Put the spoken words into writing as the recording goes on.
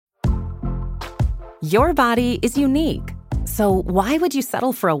Your body is unique. So why would you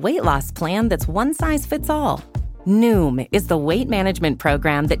settle for a weight loss plan that's one size fits all? Noom is the weight management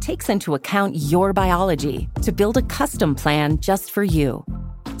program that takes into account your biology to build a custom plan just for you.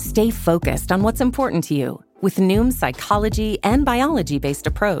 Stay focused on what's important to you with Noom's psychology and biology-based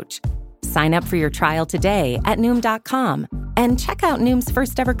approach. Sign up for your trial today at Noom.com and check out Noom's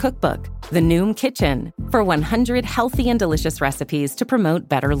first ever cookbook, The Noom Kitchen, for 100 healthy and delicious recipes to promote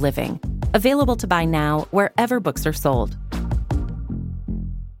better living. Available to buy now wherever books are sold.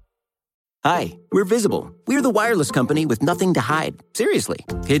 Hi, we're Visible. We're the wireless company with nothing to hide. Seriously.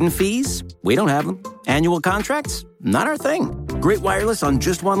 Hidden fees? We don't have them. Annual contracts? Not our thing. Great wireless on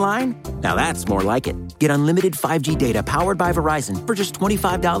just one line? Now that's more like it. Get unlimited 5G data powered by Verizon for just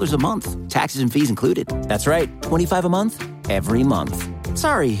 $25 a month. Taxes and fees included. That's right, $25 a month, every month.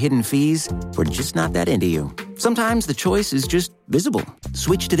 Sorry, hidden fees. We're just not that into you. Sometimes the choice is just Visible.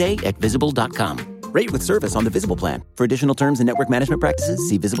 Switch today at Visible.com. Rate with service on the Visible plan. For additional terms and network management practices,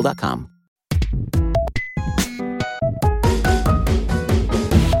 see Visible.com.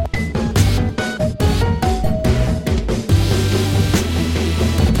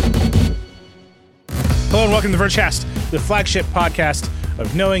 Hello and welcome to the Vergecast, the flagship podcast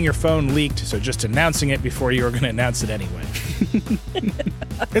of knowing your phone leaked, so just announcing it before you were going to announce it anyway.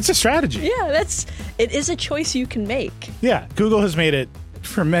 It's a strategy. Yeah, it is a choice you can make. Yeah, Google has made it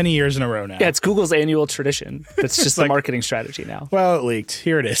for many years in a row now. Yeah, it's Google's annual tradition. That's just the marketing strategy now. Well, it leaked.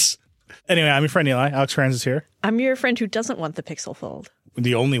 Here it is. Anyway, I'm your friend Eli. Alex Franz is here. I'm your friend who doesn't want the Pixel Fold.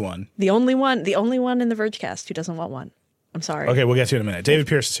 The only one. The only one in the Vergecast who doesn't want one. I'm sorry. Okay, we'll get to it in a minute. David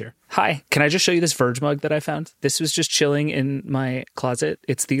Pierce is here. Hi. Can I just show you this Verge mug that I found? This was just chilling in my closet.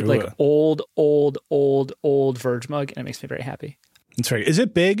 It's the old Verge mug, and it makes me very happy. That's right. Is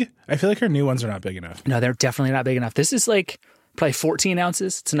it big? I feel like our new ones are not big enough. No, they're definitely not big enough. This is probably 14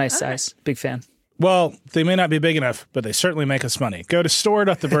 ounces. It's a nice size. Big fan. Well, they may not be big enough, but they certainly make us money. Go to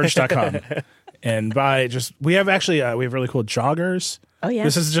store.theverge.com and buy we have really cool joggers. Oh, yeah.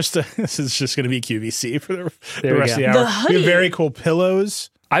 This is just going to be QVC for the rest of the hour. The hoodie. We have very cool pillows.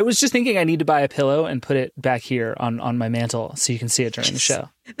 I was just thinking I need to buy a pillow and put it back here on my mantle so you can see it during the show.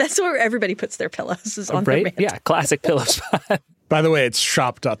 That's where everybody puts their pillows, is on their mantle. Yeah, classic pillow spot. By the way, it's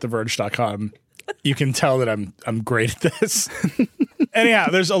shop.theverge.com. You can tell that I'm great at this. Anyhow,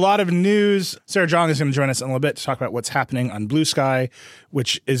 there's a lot of news. Sarah Jong is going to join us in a little bit to talk about what's happening on Bluesky,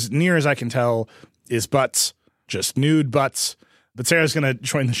 which, as near as I can tell, is butts, just nude butts. But Sarah's going to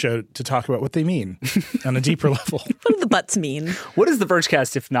join the show to talk about what they mean on a deeper level. What do the butts mean? What is the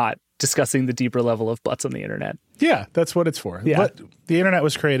Vergecast if not discussing the deeper level of butts on the internet? Yeah, that's what it's for. Yeah. But the internet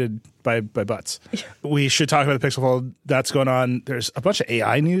was created by butts. We should talk about the Pixel Fold. That's going on. There's a bunch of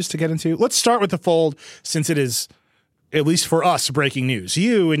AI news to get into. Let's start with the Fold, since it is, at least for us, breaking news.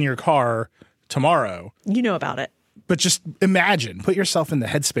 You in your car tomorrow. You know about it. But just imagine, put yourself in the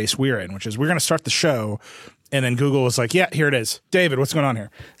headspace we're in, which is we're going to start the show. And then Google was like, yeah, here it is. David, what's going on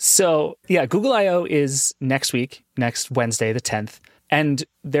here? So, yeah, Google I.O. is next week, next Wednesday, the 10th. And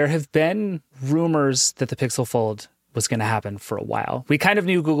there have been rumors that the Pixel Fold was going to happen for a while. We kind of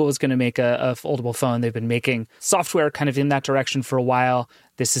knew Google was going to make a foldable phone. They've been making software kind of in that direction for a while.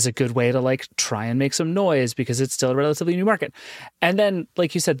 This is a good way to try and make some noise because it's still a relatively new market. And then,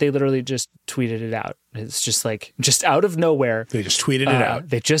 like you said, they literally just tweeted it out. It's just out of nowhere. They just tweeted it out.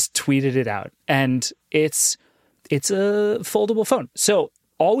 They just tweeted it out. And it's a foldable phone. So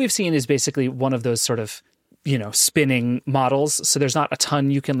all we've seen is basically one of those sort of, spinning models. So there's not a ton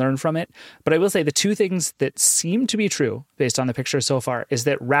you can learn from it. But I will say the two things that seem to be true based on the picture so far is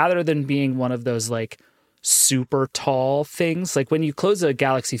that rather than being one of those super tall things, when you close a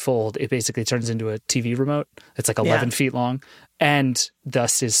Galaxy Fold, it basically turns into a TV remote. It's 11 feet long and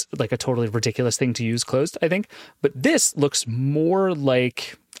thus is a totally ridiculous thing to use closed, I think. But this looks more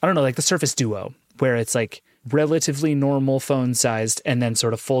like the Surface Duo, where it's relatively normal phone sized and then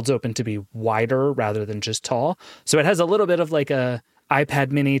sort of folds open to be wider rather than just tall. So it has a little bit of a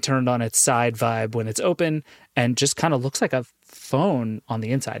iPad mini turned on its side vibe when it's open and just kind of looks like a phone on the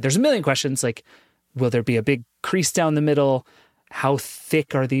inside. There's a million questions will there be a big crease down the middle? How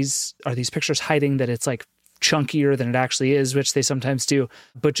thick are these pictures hiding that it's chunkier than it actually is, which they sometimes do.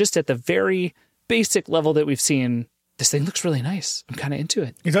 But just at the very basic level that we've seen, this thing looks really nice. I'm kind of into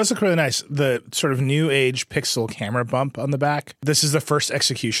it. It does look really nice. The sort of new age pixel camera bump on the back. This is the first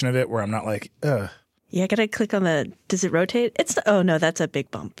execution of it where I'm not ugh. Yeah, I got to click on does it rotate? Oh no, that's a big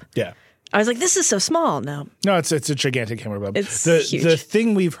bump. Yeah. I was like, this is so small. No, it's a gigantic camera bump. It's huge. The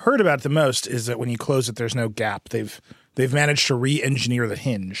thing we've heard about the most is that when you close it, there's no gap. They've managed to re-engineer the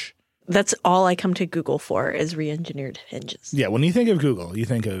hinge. That's all I come to Google for is re-engineered hinges. Yeah, when you think of Google, you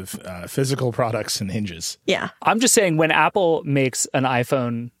think of physical products and hinges. Yeah. I'm just saying when Apple makes an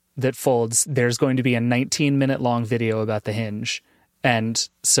iPhone that folds, there's going to be a 19-minute long video about the hinge. And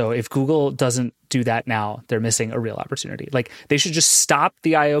so if Google doesn't do that now, they're missing a real opportunity. Like they should just stop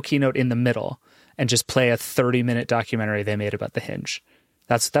the I.O. keynote in the middle and just play a 30-minute documentary they made about the hinge.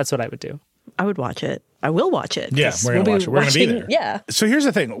 That's what I would do. I would watch it. I will watch it. Yeah, we're going to watch it. We're going to be there. Yeah. So here's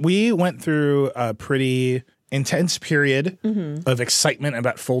the thing. We went through a pretty intense period of excitement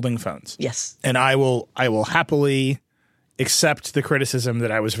about folding phones. Yes. And I will happily accept the criticism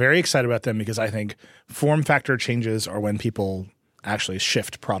that I was very excited about them because I think form factor changes are when people actually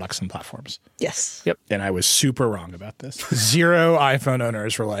shift products and platforms. Yes. Yep. And I was super wrong about this. 0 iPhone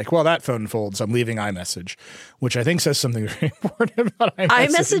owners were like, well, that phone folds. I'm leaving iMessage, which I think says something very important about iMessage.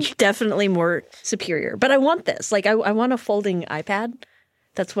 iMessage definitely more superior, but I want this. Like I want a folding iPad.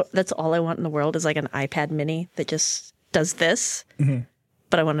 That's all I want in the world is like an iPad mini that just does this. Mm-hmm.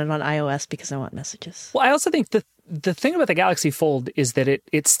 But I want it on iOS because I want messages. Well, I also think the thing about the Galaxy Fold is that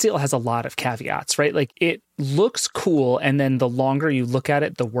it still has a lot of caveats, right? Like it looks cool, and then the longer you look at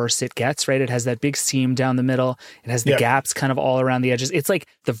it, the worse it gets, right? It has that big seam down the middle. It has the gaps kind of all around the edges. It's like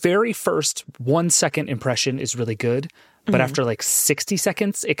the very first 1 second impression is really good, but after like 60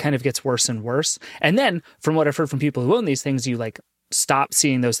 seconds, it kind of gets worse and worse. And then from what I've heard from people who own these things, you like stop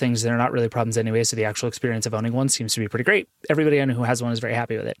seeing those things. They're not really problems anyway. So the actual experience of owning one seems to be pretty great. Everybody I know who has one is very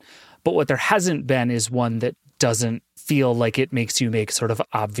happy with it. But what there hasn't been is one that doesn't feel like it makes you make sort of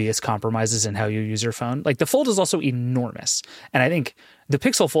obvious compromises in how you use your phone. Like the Fold is also enormous. And I think the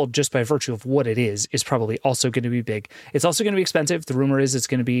Pixel Fold, just by virtue of what it is probably also going to be big. It's also going to be expensive. The rumor is it's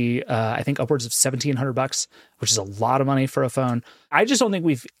going to be, I think, upwards of $1,700, which is a lot of money for a phone. I just don't think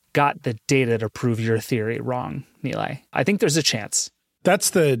we've got the data to prove your theory wrong, Nilay. I think there's a chance.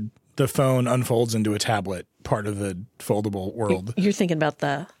 That's the phone unfolds into a tablet part of the foldable world. You're thinking about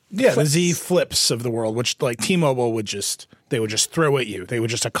the flips. The Z Flips of the world, which like T-Mobile would just throw at you. They would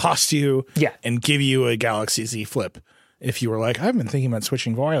just accost you and give you a Galaxy Z Flip. If you were like, I've been thinking about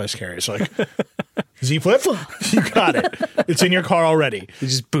switching wireless carriers, like Z Flip, you got it. It's in your car already. They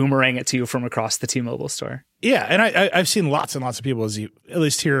just boomerang it to you from across the T-Mobile store. Yeah, and I've seen lots and lots of people at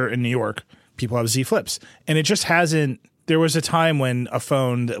least here in New York, people have Z Flips, and it just hasn't. There was a time when a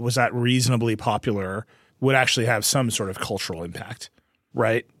phone that was that reasonably popular would actually have some sort of cultural impact,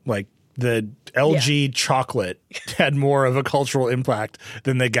 right? Like the LG chocolate had more of a cultural impact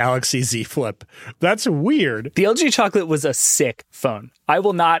than the Galaxy Z Flip. That's weird. The LG chocolate was a sick phone. I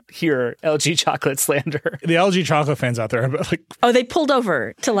will not hear LG chocolate slander. The LG chocolate fans out there are like, oh, they pulled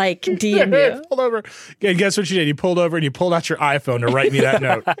over to like DM you. Pulled over. And guess what you did? You pulled over and you pulled out your iPhone to write me that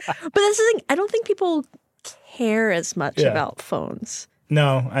note. But that's the thing. I don't think people care as much about phones.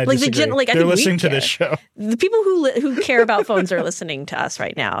 No, I like disagree. They're listening to this show. The people who care about phones are listening to us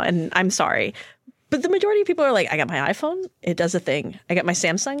right now, and I'm sorry. But the majority of people are like, I got my iPhone, it does a thing. I got my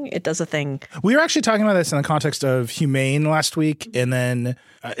Samsung, it does a thing. We were actually talking about this in the context of Humane last week, and then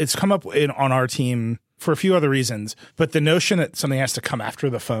it's come up on our team for a few other reasons. But the notion that something has to come after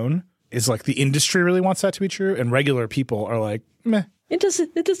the phone is like the industry really wants that to be true, and regular people are like, meh. It does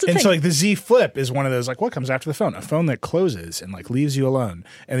the and thing. So like the Z Flip is one of those, like, what comes after the phone? A phone that closes and like leaves you alone.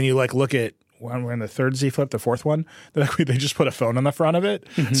 And then you like look at when we're in the third Z Flip, the fourth one, they just put a phone on the front of it.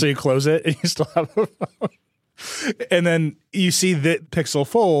 Mm-hmm. So you close it and you still have a phone. And then you see the Pixel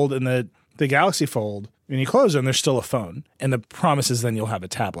Fold and the Galaxy Fold, and you close it and there's still a phone. And the promise is then you'll have a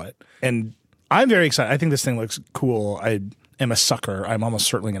tablet. And I'm very excited. I think this thing looks cool. I am a sucker. I'm almost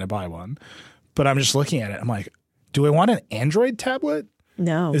certainly going to buy one. But I'm just looking at it. I'm like, do I want an Android tablet?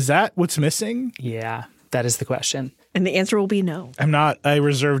 No. Is that what's missing? Yeah, that is the question. And the answer will be no. I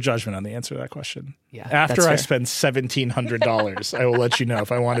reserve judgment on the answer to that question. Yeah. After I spend $1,700, I will let you know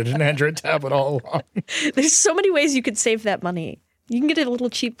if I wanted an Android tablet all along. There's so many ways you could save that money. You can get it a little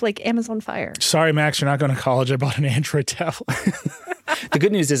cheap like Amazon Fire. Sorry, Max, you're not going to college. I bought an Android tablet. The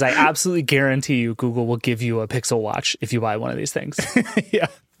good news is I absolutely guarantee you Google will give you a Pixel Watch if you buy one of these things. Yeah.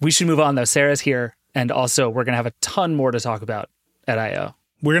 We should move on, though. Sarah's here. And also, we're going to have a ton more to talk about at I.O.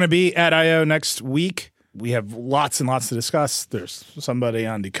 We're going to be at I.O. next week. We have lots and lots to discuss. There's somebody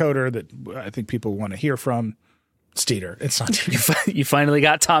on Decoder that I think people want to hear from. It's Dieter. It's not You finally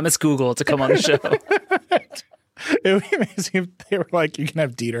got Thomas Google to come on the show. It would be amazing if they were like, you can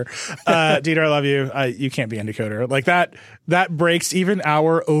have Dieter. Dieter, I love you. You can't be on Decoder. Like that breaks even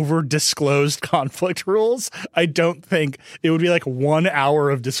our over-disclosed conflict rules. I don't think it would be like 1 hour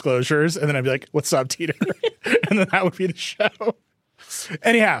of disclosures, and then I'd be like, what's up, Dieter? And then that would be the show.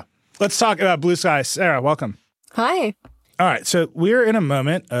 Anyhow, let's talk about Bluesky. Sarah, welcome. Hi. All right. So we're in a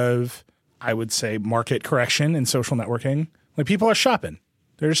moment of, I would say, market correction in social networking. Like people are shopping.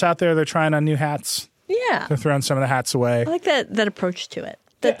 They're just out there. They're trying on new hats. Yeah. They're throwing some of the hats away. I like that approach to it.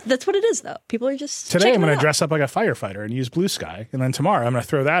 That's what it is, though. People are just Today I'm going to dress up like a firefighter and use Bluesky, and then tomorrow I'm going to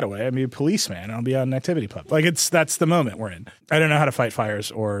throw that away and be a policeman. And I'll be on an activity pub. Like that's the moment we're in. I don't know how to fight fires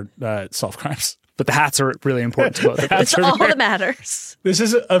or solve crimes. But the hats are really important to both of us. It's all that matters. This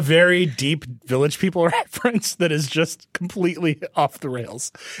is a very deep Village People reference that is just completely off the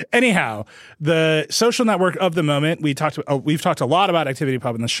rails. Anyhow, the social network of the moment, we've talked a lot about Activity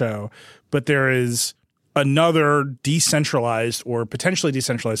Pub in the show, but there is another decentralized or potentially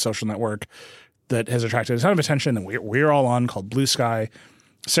decentralized social network that has attracted a ton of attention that we're all on, called Bluesky.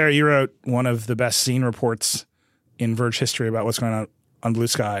 Sarah, you wrote one of the best scene reports in Verge history about what's going on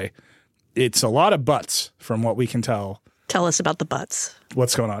Bluesky. It's a lot of butts from what we can tell. Tell us about the butts.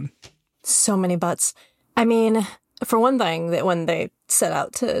 What's going on? So many butts. I mean, for one thing, that when they set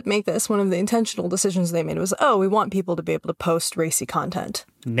out to make this, one of the intentional decisions they made was, we want people to be able to post racy content.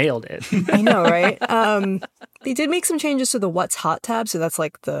 Nailed it. I know, right? They did make some changes to the What's Hot tab, so that's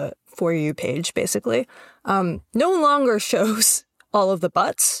like the For You page, basically. No longer shows all of the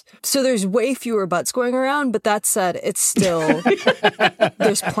butts. So there's way fewer butts going around, but that said, it's still,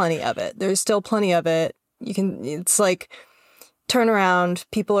 there's plenty of it. There's still plenty of it. It's like, turn around,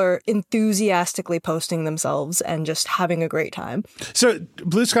 people are enthusiastically posting themselves and just having a great time. So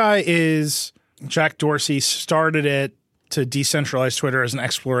Bluesky is, Jack Dorsey started it to decentralize Twitter as an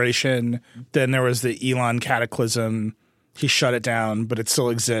exploration. Then there was the Elon cataclysm. He shut it down, but it still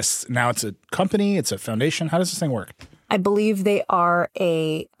exists. Now it's a company, it's a foundation. How does this thing work? I believe they are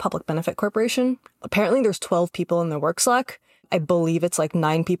a public benefit corporation. Apparently there's 12 people in the work Slack. I believe it's like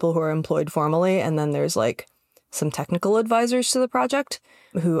 9 people who are employed formally. And then there's like some technical advisors to the project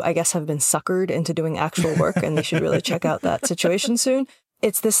who I guess have been suckered into doing actual work. And they should really check out that situation soon.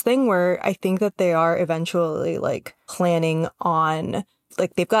 It's this thing where I think that they are eventually like planning on,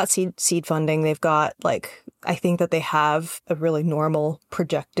 like they've got seed funding. They've got like, I think that they have a really normal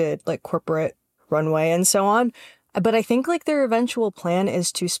projected like corporate runway and so on. But I think like their eventual plan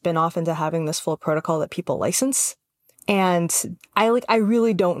is to spin off into having this full protocol that people license. And I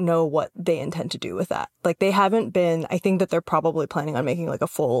really don't know what they intend to do with that. Like they haven't been, I think that they're probably planning on making like a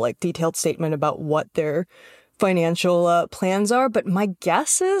full like detailed statement about what their financial plans are. But my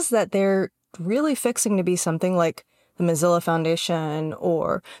guess is that they're really fixing to be something like the Mozilla Foundation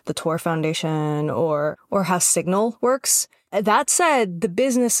or the Tor Foundation or how Signal works. That said, the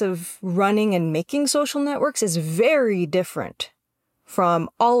business of running and making social networks is very different from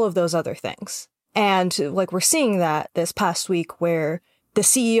all of those other things. And like we're seeing that this past week where the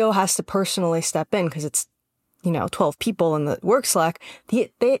CEO has to personally step in because it's, 12 people in the work Slack.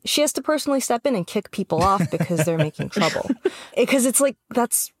 She has to personally step in and kick people off because they're making trouble. Because it's like,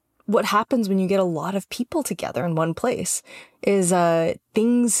 that's what happens when you get a lot of people together in one place is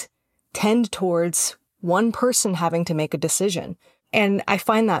things tend towards one person having to make a decision. And I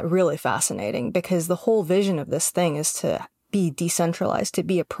find that really fascinating because the whole vision of this thing is to be decentralized, to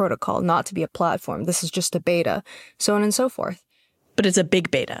be a protocol, not to be a platform. This is just a beta, so on and so forth. But it's a big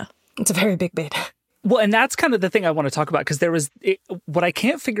beta. It's a very big beta. Well, and that's kind of the thing I want to talk about because what I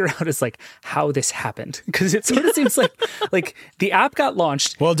can't figure out is like how this happened because it sort of seems like the app got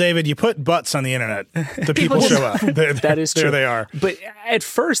launched. Well, David, you put butts on the internet. The people show up. That is true. There they are. But at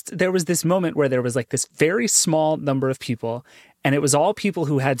first, there was this moment where there was like this very small number of people. And it was all people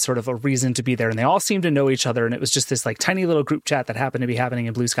who had sort of a reason to be there. And they all seemed to know each other. And it was just this like tiny little group chat that happened to be happening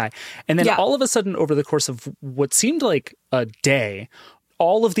in Bluesky. And then all of a sudden, over the course of what seemed like a day,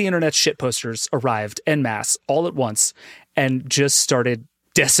 all of the internet shitposters arrived en masse all at once and just started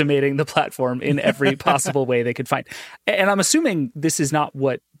decimating the platform in every possible way they could find. And I'm assuming this is not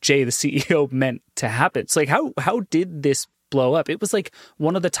what Jay, the CEO, meant to happen. It's like, how did this blow up? It was like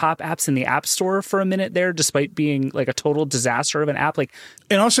one of the top apps in the App Store for a minute there, despite being like a total disaster of an app. Like,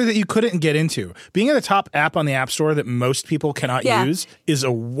 and also that you couldn't get into. Being at the top app on the App Store that most people cannot use is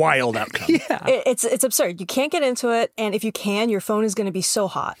a wild outcome. It's absurd. You can't get into it, and if you can, your phone is going to be so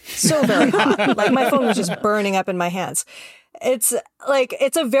hot, so very hot. Like my phone was just burning up in my hands. It's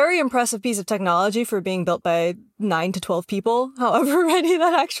a very impressive piece of technology for being built by 9 to 12 people, however many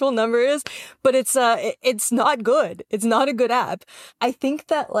that actual number is. But it's not good. It's not a good app. I think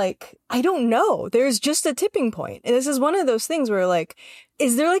that I don't know. There's just a tipping point. And this is one of those things where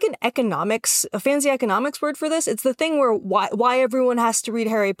is there like a fancy economics word for this? It's the thing where why everyone has to read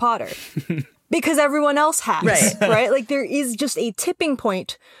Harry Potter. Because everyone else has, right? Like there is just a tipping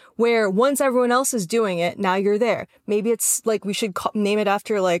point where once everyone else is doing it, now you're there. Maybe it's like we should name it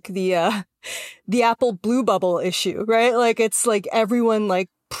after like the the Apple Blue Bubble issue, right? Like, it's like everyone like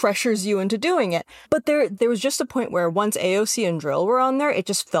pressures you into doing it. But there was just a point where once AOC and Drill were on there, it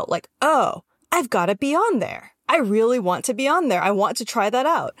just felt like, oh, I've got to be on there. I really want to be on there. I want to try that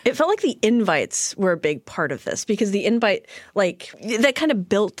out. It felt like the invites were a big part of this because the invite, like, that kind of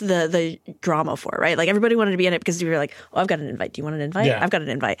built the drama for it, right? Like, everybody wanted to be in it because you were like, oh, I've got an invite. Do you want an invite? Yeah. I've got an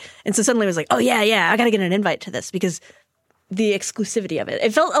invite. And so suddenly it was like, oh, yeah, I got to get an invite to this because the exclusivity of it.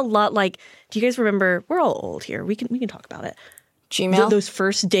 It felt a lot like, do you guys remember, we're all old here. We can talk about it. Gmail? Those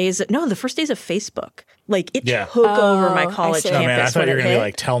first days, the first days of Facebook. Like, it took over my college campus. Oh, man, I thought you were when going to it be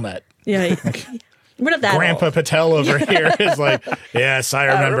like Telnet. Yeah. We're not that Grandpa old. Patel over here is like, yes, I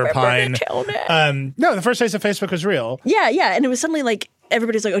remember Pine. Telnet. No, the first days of Facebook was real. Yeah. And it was suddenly like,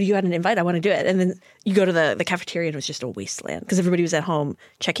 everybody's like, oh, you had an invite? I want to do it. And then you go to the cafeteria and it was just a wasteland because everybody was at home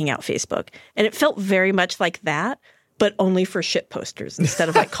checking out Facebook. And it felt very much like that, but only for shit posters instead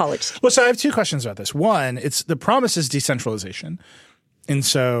of like college students. Well, so I have two questions about this. One, it's the promise is decentralization. And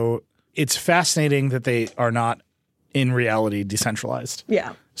so it's fascinating that they are not in reality decentralized.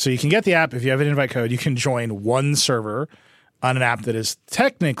 Yeah. So you can get the app. If you have an invite code, you can join one server on an app that is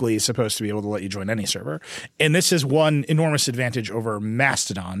technically supposed to be able to let you join any server. And this is one enormous advantage over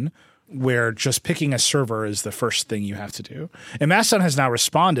Mastodon, where just picking a server is the first thing you have to do. And Mastodon has now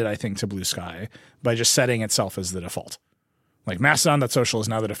responded, I think, to Bluesky by just setting itself as the default. Like Mastodon.social is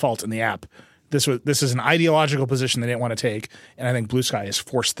now the default in the app. This is an ideological position they didn't want to take, and I think Bluesky has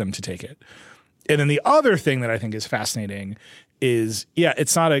forced them to take it. And then the other thing that I think is fascinating is, yeah,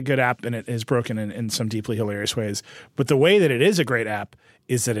 it's not a good app and it is broken in some deeply hilarious ways. But the way that it is a great app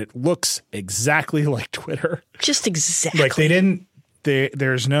is that it looks exactly like Twitter. Just exactly. Like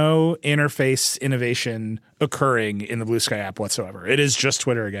there's no interface innovation occurring in the Bluesky app whatsoever. It is just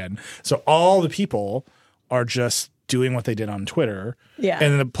Twitter again. So all the people are just doing what they did on Twitter. Yeah.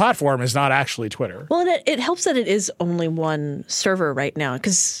 And the platform is not actually Twitter. Well, and it helps that it is only one server right now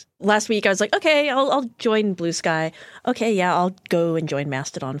because last week I was like, okay, I'll join Bluesky. Okay, yeah, I'll go and join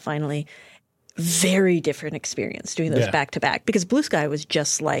Mastodon finally. Very different experience doing those back to back because Bluesky was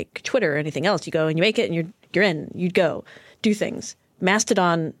just like Twitter or anything else. You go and you make it and you're in. You'd go do things.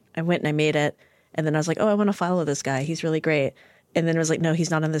 Mastodon, I went and I made it, and then I was like, oh, I want to follow this guy. He's really great. And then it was like, no,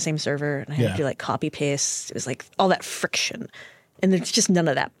 he's not on the same server. And I had to do like copy paste. It was like all that friction. And there's just none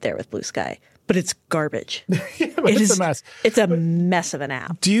of that there with Bluesky. But it's garbage. It's a mess. It's a mess of an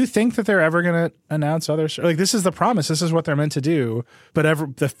app. Do you think that they're ever going to announce others? Like, this is the promise. This is what they're meant to do.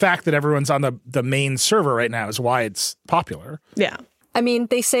 But the fact that everyone's on the main server right now is why it's popular. Yeah. I mean,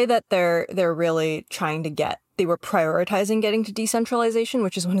 they say that they're really trying to they were prioritizing getting to decentralization,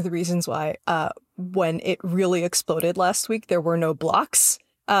 which is one of the reasons why when it really exploded last week, there were no blocks.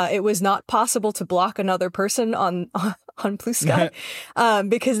 It was not possible to block another person on Bluesky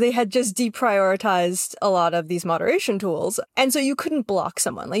because they had just deprioritized a lot of these moderation tools. And so you couldn't block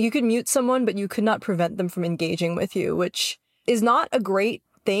someone. Like, you could mute someone, but you could not prevent them from engaging with you, which is not a great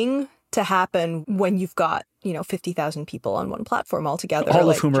thing to happen when you've got, 50,000 people on one platform altogether. All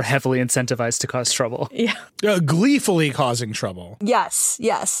of whom are heavily incentivized to cause trouble. Yeah. Gleefully causing trouble. Yes.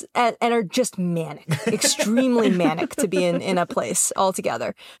 And are just manic, extremely manic to be in a place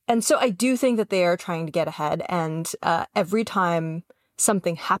altogether. And so I do think that they are trying to get ahead. And every time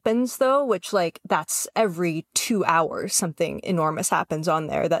something happens, though, which that's every 2 hours, something enormous happens on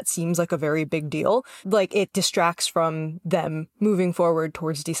there that seems like a very big deal. It distracts from them moving forward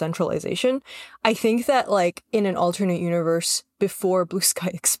towards decentralization. I think that in an alternate universe before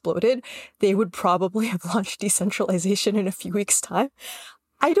Bluesky exploded, they would probably have launched decentralization in a few weeks' time.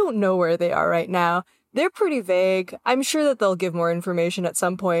 I don't know where they are right now. They're pretty vague. I'm sure that they'll give more information at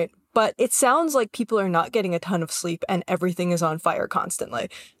some point. But it sounds like people are not getting a ton of sleep and everything is on fire constantly.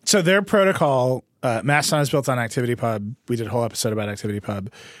 So their protocol, Mastodon is built on ActivityPub. We did a whole episode about ActivityPub.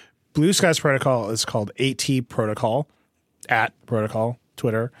 Bluesky's protocol is called AT Protocol, @protocol,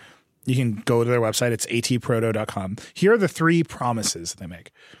 Twitter. You can go to their website. It's atproto.com. Here are the 3 promises that they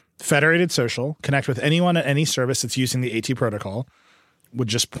make. Federated social, connect with anyone at any service that's using the AT protocol. Would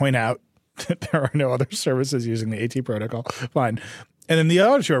just point out that there are no other services using the AT protocol. Fine. And then the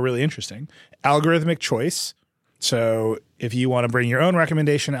other 2 are really interesting. Algorithmic choice. So if you want to bring your own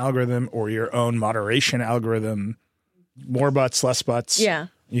recommendation algorithm or your own moderation algorithm, more butts, less butts. Yeah.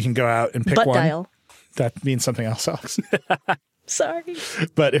 You can go out and pick Butt one. dial. That means something else, Alex. Sorry.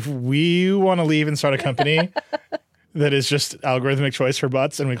 But if we want to leave and start a company that is just algorithmic choice for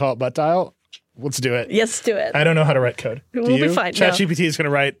butts and we call it butt dial, let's do it. Yes, do it. I don't know how to write code. We'll do you? be fine. ChatGPT is going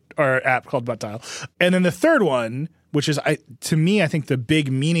to write our app called butt dial. And then the third one, which is, to me, I think the big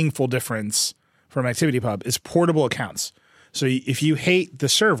meaningful difference from ActivityPub is portable accounts. So if you hate the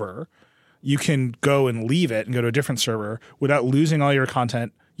server, you can go and leave it and go to a different server without losing all your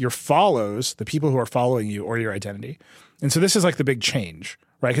content, your follows, the people who are following you, or your identity. And so this is like the big change,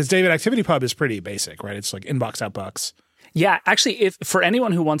 right? Because David, ActivityPub is pretty basic, right? It's like inbox, outbox. Yeah, actually, if for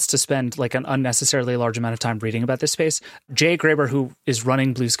anyone who wants to spend like an unnecessarily large amount of time reading about this space, Jay Graber, who is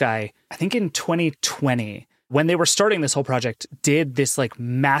running Bluesky, I think in 2020, when they were starting this whole project, did this like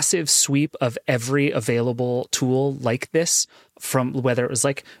massive sweep of every available tool like this, from whether it was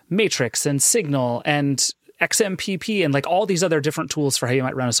like Matrix and Signal and XMPP and like all these other different tools for how you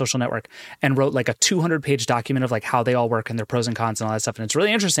might run a social network, and wrote like a 200-page document of like how they all work and their pros and cons and all that stuff. And it's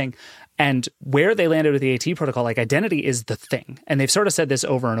really interesting. And where they landed with the AT protocol, like identity is the thing. And they've sort of said this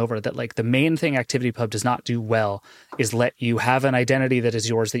over and over, that like the main thing ActivityPub does not do well is let you have an identity that is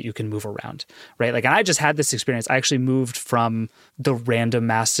yours that you can move around, right? Like, and I just had this experience. I actually moved from the random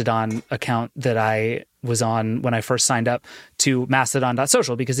Mastodon account that I was on when I first signed up to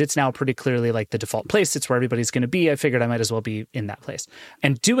mastodon.social, because it's now pretty clearly like the default place. It's where everybody's going to be. I figured I might as well be in that place.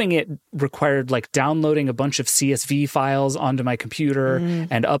 And doing it required like downloading a bunch of CSV files onto my computer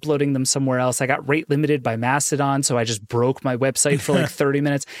and uploading them somewhere else. I got rate limited by Mastodon, so I just broke my website for like 30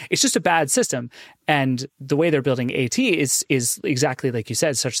 minutes. It's just a bad system. And the way they're building AT is exactly like you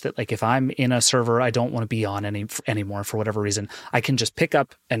said, such that like if I'm in a server I don't want to be on anymore for whatever reason, I can just pick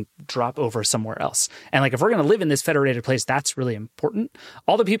up and drop over somewhere else. And like if we're going to live in this federated place, that's really important.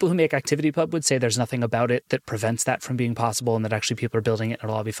 All the people who make ActivityPub would say there's nothing about it that prevents that from being possible, and that actually people are building it and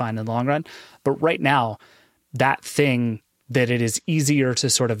it'll all be fine in the long run. But right now, that thing that it is easier to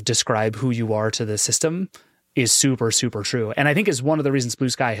sort of describe who you are to the system is super, super true. And I think is one of the reasons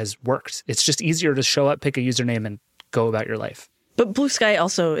Bluesky has worked. It's just easier to show up, pick a username, and go about your life. But Bluesky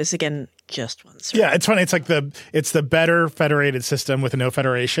also is, again, just one server. Yeah, it's funny. It's like the better federated system with no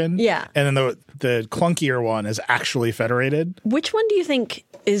federation. Yeah. And then the clunkier one is actually federated. Which one do you think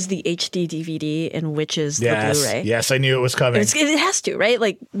is the HD DVD and which is the Blu-ray? Yes, I knew it was coming. It has to, right?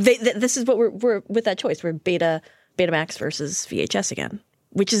 Like this is what we're with that choice. We're Betamax versus VHS again.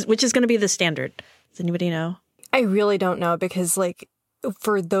 Which is going to be the standard? Does anybody know? I really don't know, because like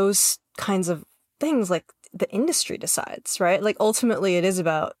for those kinds of things, like the industry decides, right? Like ultimately it is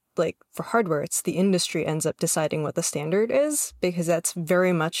about, like for hardware, it's the industry ends up deciding what the standard is, because that's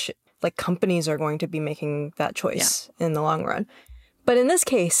very much like companies are going to be making that choice in the long run. But in this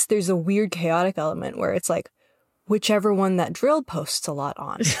case, there's a weird chaotic element where it's like, whichever one that Drill posts a lot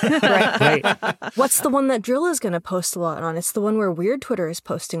on. Right? What's the one that Drill is going to post a lot on? It's the one where Weird Twitter is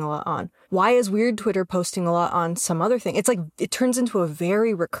posting a lot on. Why is Weird Twitter posting a lot on some other thing? It's like, it turns into a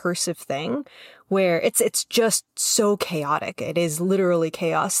very recursive thing where it's just so chaotic. It is literally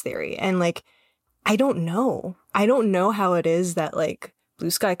chaos theory. And like, I don't know how it is that like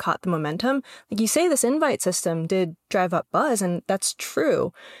Bluesky caught the momentum. Like you say, this invite system did drive up buzz, and that's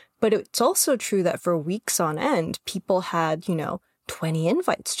true. But it's also true that for weeks on end, people had, 20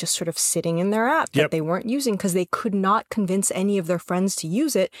 invites just sort of sitting in their app that they weren't using because they could not convince any of their friends to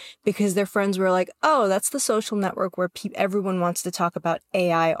use it, because their friends were like, oh, that's the social network where everyone wants to talk about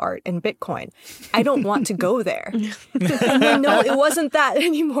AI art and Bitcoin. I don't want to go there. And we know it wasn't that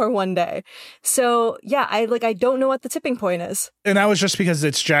anymore one day. So yeah, I don't know what the tipping point is. And that was just because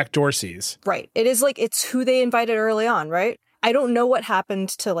it's Jack Dorsey's. Right. It is like, it's who they invited early on, right? I don't know what happened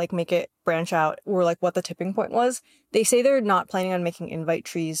to like make it branch out, or like what the tipping point was. They say they're not planning on making invite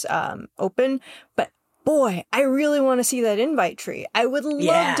trees open, but boy, I really want to see that invite tree. I would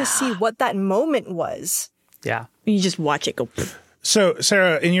love to see what that moment was. Yeah. You just watch it go. So,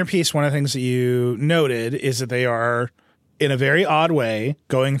 Sarah, in your piece, one of the things that you noted is that they are, in a very odd way,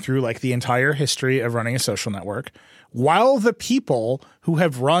 going through like the entire history of running a social network, while the people who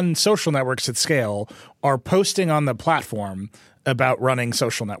have run social networks at scale are posting on the platform about running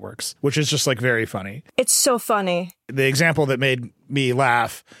social networks, which is just like very funny. It's so funny. The example that made me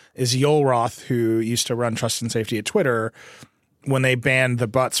laugh is Yoel Roth, who used to run trust and safety at Twitter. When they banned the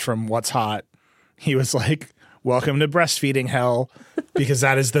butts from What's Hot, he was like, welcome to breastfeeding hell, because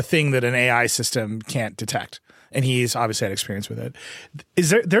that is the thing that an AI system can't detect. And he's obviously had experience with it.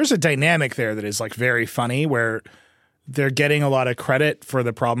 There's a dynamic there that is like very funny, where they're getting a lot of credit for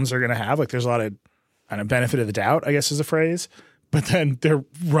the problems they're going to have. Like there's a lot of benefit of the doubt, I guess is a phrase. But then they're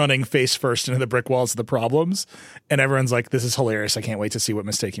running face first into the brick walls of the problems. And everyone's like, this is hilarious. I can't wait to see what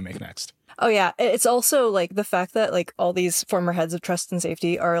mistake you make next. Oh, yeah. It's also like the fact that like all these former heads of trust and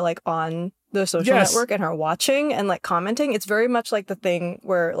safety are like on the social network and are watching and like commenting. It's very much like the thing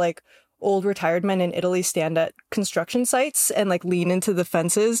where like old retired men in Italy stand at construction sites and like lean into the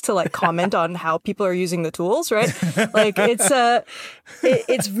fences to like comment on how people are using the tools, right? Like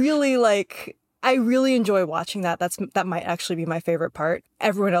it's really like I really enjoy watching that. That might actually be my favorite part.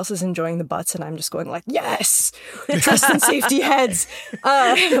 Everyone else is enjoying the butts, and I'm just going like, yes, trust and safety heads,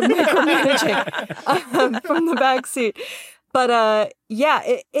 micromanaging from the back seat. But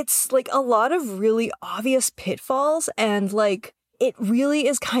it's like a lot of really obvious pitfalls, and like it really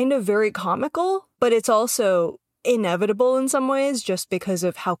is kind of very comical, but it's also inevitable in some ways just because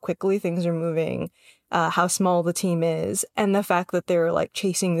of how quickly things are moving, how small the team is, and the fact that they're like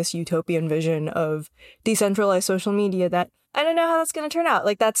chasing this utopian vision of decentralized social media that I don't know how that's going to turn out.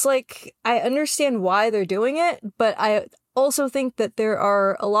 Like, that's like, I understand why they're doing it, but I also think that there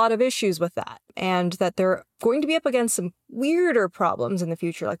are a lot of issues with that, and that they're going to be up against some weirder problems in the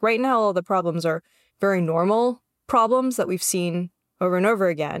future. Like right now, all the problems are very normal problems that we've seen over and over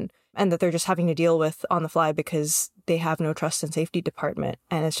again, and that they're just having to deal with on the fly because they have no trust and safety department.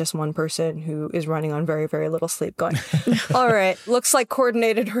 And it's just one person who is running on very, very little sleep going, all right, looks like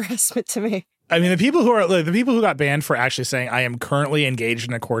coordinated harassment to me. I mean, the people who got banned for actually saying I am currently engaged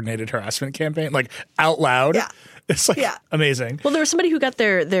in a coordinated harassment campaign, like out loud. Yeah. It's like amazing. Well, there was somebody who got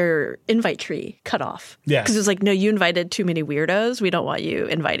their invite tree cut off. Yeah. Because it was like, no, you invited too many weirdos. We don't want you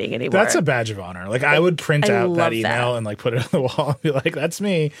inviting anymore. That's a badge of honor. Like, I would print out that email and like put it on the wall and be like, that's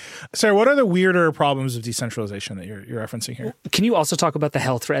me. Sarah, what are the weirder problems of decentralization that you're referencing here? Can you also talk about the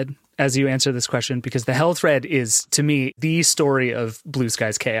hell thread as you answer this question? Because the hell thread is, to me, the story of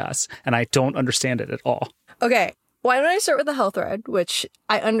Bluesky's chaos, and I don't understand it at all. Okay. Why don't I start with the hell thread, which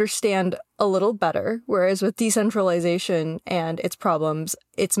I understand a little better, whereas with decentralization and its problems,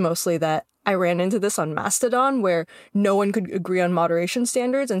 it's mostly that I ran into this on Mastodon where no one could agree on moderation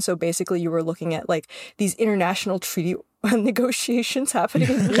standards. And so basically you were looking at like these international treaty negotiations happening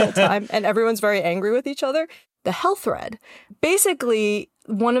in real time, and everyone's very angry with each other. The hell thread, basically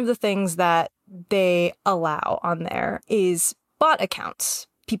one of the things that they allow on there is bot accounts.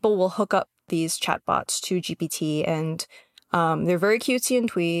 People will hook up these chatbots to GPT, and they're very cutesy and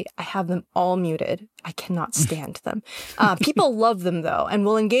twee. I have them all muted. I cannot stand them. People love them though, and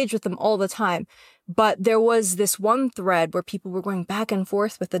will engage with them all the time. But there was this one thread where people were going back and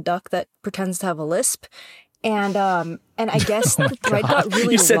forth with the duck that pretends to have a lisp. And I guess the thread got really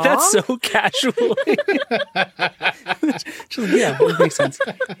long. You said that so casually. Yeah, it makes sense.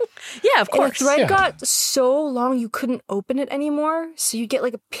 Yeah, of course. The thread got so long you couldn't open it anymore. So you get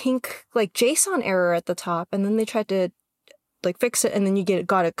like a pink like JSON error at the top, and then they tried to like fix it, and then you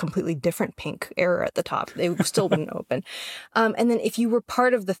got a completely different pink error at the top. It still wouldn't open. And then if you were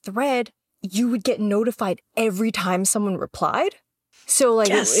part of the thread, you would get notified every time someone replied. So like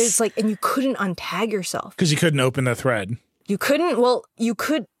it's like, and you couldn't untag yourself because you couldn't open the thread. You couldn't. Well, you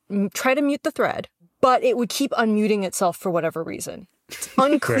could try to mute the thread, but it would keep unmuting itself for whatever reason. It's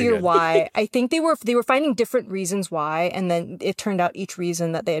unclear why. I think they were finding different reasons why, and then it turned out each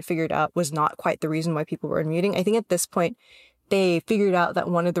reason that they had figured out was not quite the reason why people were unmuting. I think at this point they figured out that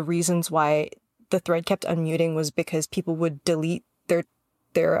one of the reasons why the thread kept unmuting was because people would delete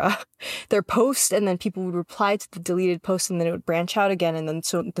their post, and then people would reply to the deleted post, and then it would branch out again, and then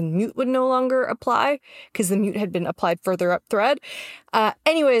so the mute would no longer apply because the mute had been applied further up thread.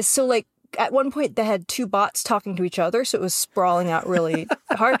 Anyways, so like at one point they had two bots talking to each other, so it was sprawling out really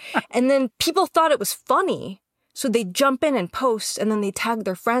hard, and then people thought it was funny, so they jump in and post, and then they tag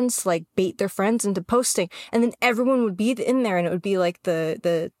their friends, like bait their friends into posting, and then everyone would be in there, and it would be like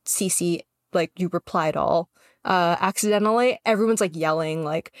the CC, like you replied all accidentally. Everyone's like yelling,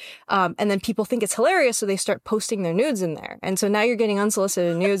 like, and then people think it's hilarious, so they start posting their nudes in there. And so now you're getting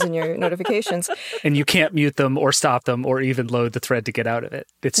unsolicited nudes in your notifications. And you can't mute them or stop them or even load the thread to get out of it.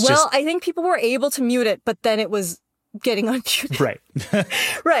 I think people were able to mute it, but then it was getting unmuted. Right.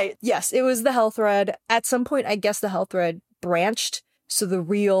 Right. Yes, it was the hell thread. At some point, I guess the hell thread branched. So the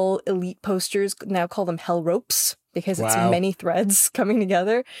real elite posters now call them hell ropes because it's many threads coming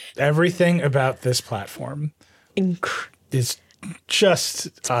together. Everything about this platform is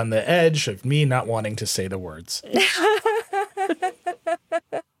just on the edge of me not wanting to say the words.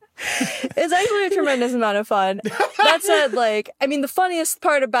 It's actually a tremendous amount of fun. That said, like, I mean, the funniest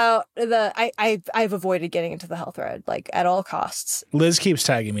part about I've avoided getting into the hell thread, like, at all costs. Liz keeps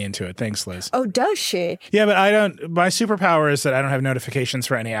tagging me into it. Thanks, Liz. Oh, does she? Yeah, but my superpower is that I don't have notifications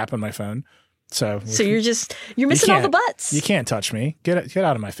for any app on my phone. So you're missing all the butts. You can't touch me. Get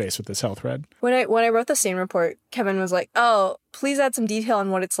out of my face with this hell thread. When I wrote the same report, Kevin was like, "Oh, please add some detail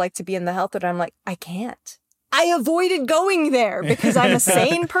on what it's like to be in the hell thread." I'm like, I can't. I avoided going there because I'm a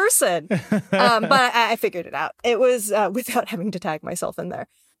sane person. But I figured it out. It was without having to tag myself in there.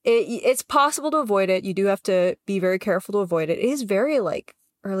 It's possible to avoid it. You do have to be very careful to avoid it. It is very like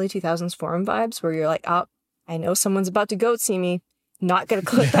early 2000s forum vibes where you're like, oh, I know someone's about to goat see me. not going to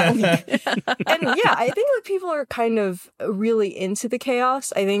click that link. And yeah, I think like people are kind of really into the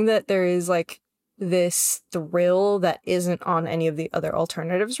chaos. I think that there is like this thrill that isn't on any of the other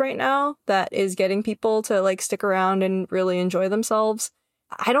alternatives right now that is getting people to like stick around and really enjoy themselves.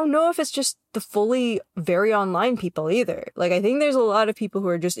 I don't know if it's just the fully very online people either. Like, I think there's a lot of people who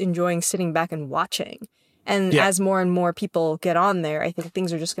are just enjoying sitting back and watching. And as more and more people get on there, I think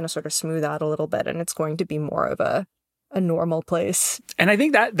things are just going to sort of smooth out a little bit, and it's going to be more of a normal place. And I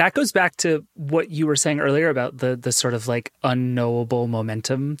think that goes back to what you were saying earlier about the sort of like unknowable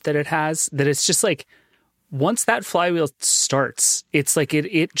momentum that it has, that it's just like once that flywheel starts, it's like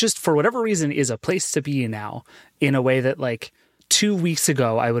it just for whatever reason is a place to be now, in a way that like 2 weeks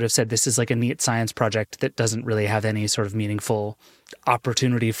ago I would have said this is like a neat science project that doesn't really have any sort of meaningful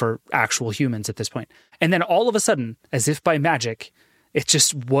opportunity for actual humans at this point. And then all of a sudden, as if by magic, it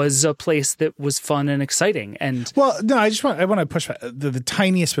just was a place that was fun and exciting. And well, no, I want to push back the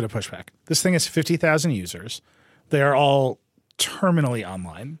tiniest bit of pushback. This thing has 50,000 users. They are all terminally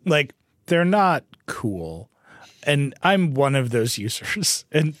online. Like, they're not cool. And I'm one of those users.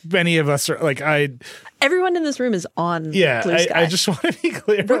 And many of us are like, everyone in this room is on Bluesky. I just want to be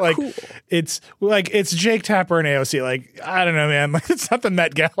clear. They're like, cool. it's Jake Tapper and AOC. Like, I don't know, man. Like, it's not the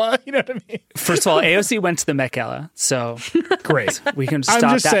Met Gala. You know what I mean? First of all, AOC went to the Met Gala, so great. We can stop I'm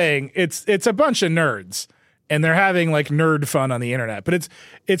just that. saying it's a bunch of nerds. And they're having like nerd fun on the internet, but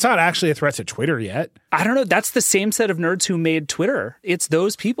it's not actually a threat to Twitter yet. I don't know. That's the same set of nerds who made Twitter. It's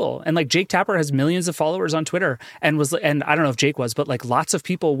those people. And like Jake Tapper has millions of followers on Twitter and I don't know if Jake was, but like lots of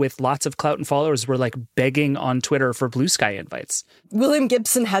people with lots of clout and followers were like begging on Twitter for Bluesky invites. William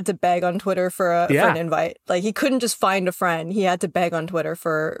Gibson had to beg on Twitter for an invite. Like, he couldn't just find a friend. He had to beg on Twitter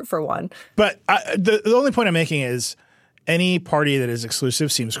for one. But the only point I'm making is any party that is exclusive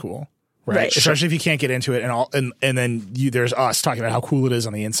seems cool. Right. Especially if you can't get into it and then there's us talking about how cool it is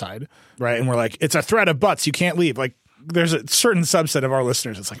on the inside. Right. And we're like, it's a threat of butts. You can't leave. Like, there's a certain subset of our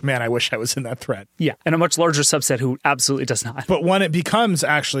listeners. It's like, man, I wish I was in that threat. Yeah. And a much larger subset who absolutely does not. But when it becomes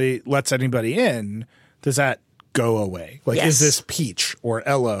actually lets anybody in, does that go away? Like, is this Peach or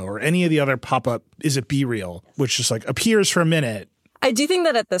Ella or any of the other pop-up? Is it Be Real, which just like appears for a minute? I do think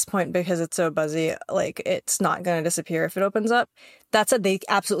that at this point, because it's so buzzy, like, it's not going to disappear if it opens up. That said, they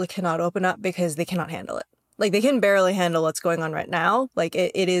absolutely cannot open up because they cannot handle it. Like, they can barely handle what's going on right now. Like,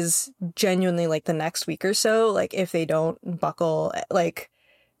 it is genuinely like the next week or so. Like, if they don't buckle, like,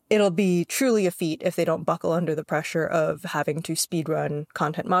 it'll be truly a feat if they don't buckle under the pressure of having to speedrun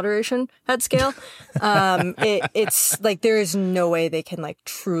content moderation at scale. It's like, there is no way they can like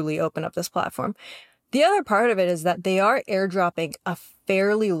truly open up this platform. The other part of it is that they are airdropping a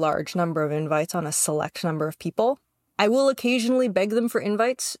fairly large number of invites on a select number of people. I will occasionally beg them for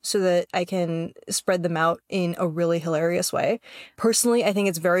invites so that I can spread them out in a really hilarious way. Personally, I think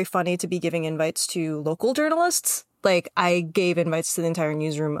it's very funny to be giving invites to local journalists. Like, I gave invites to the entire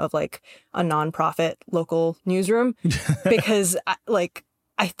newsroom of like a nonprofit local newsroom because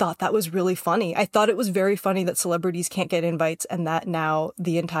I thought that was really funny. I thought it was very funny that celebrities can't get invites and that now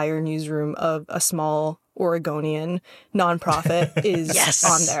the entire newsroom of a small Oregonian nonprofit is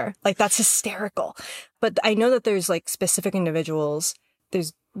on there. Like, that's hysterical. But I know that there's like specific individuals.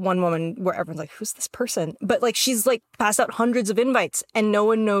 There's one woman where everyone's like, who's this person? But like, she's like passed out hundreds of invites and no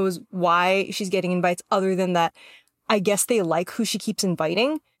one knows why she's getting invites other than that I guess they like who she keeps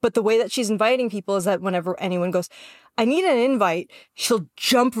inviting. But the way that she's inviting people is that whenever anyone goes, I need an invite, she'll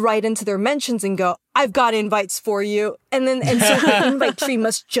jump right into their mentions and go, I've got invites for you. And so the invite tree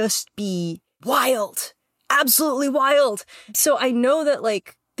must just be wild, absolutely wild. So I know that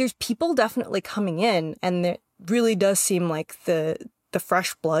like there's people definitely coming in and it really does seem like the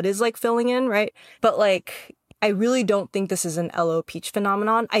fresh blood is like filling in, right? But like, I really don't think this is an LO Peach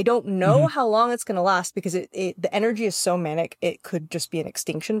phenomenon. I don't know how long it's going to last because the energy is so manic. It could just be an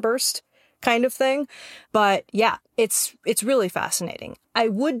extinction burst kind of thing. But yeah, it's really fascinating. I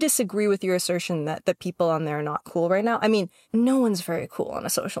would disagree with your assertion that the people on there are not cool right now. I mean, no one's very cool on a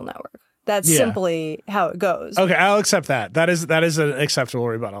social network. That's simply how it goes. Okay, I'll accept that. That is an acceptable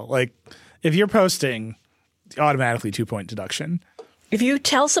rebuttal. Like, if you're posting, automatically 2-point deduction. If you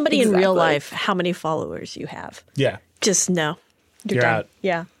tell somebody in real life how many followers you have, just no. You're done. Out.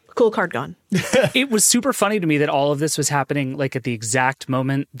 Yeah. Cool card gone. It was super funny to me that all of this was happening like at the exact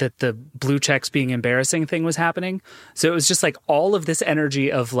moment that the blue checks being embarrassing thing was happening. So it was just like all of this energy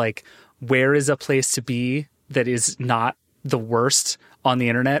of like, where is a place to be that is not the worst, on the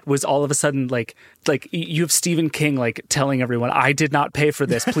internet was all of a sudden like you have Stephen King like telling everyone, I did not pay for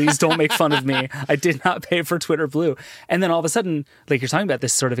this. Please don't make fun of me. I did not pay for Twitter Blue. And then all of a sudden, like you're talking about,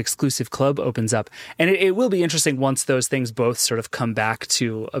 this sort of exclusive club opens up. And it will be interesting once those things both sort of come back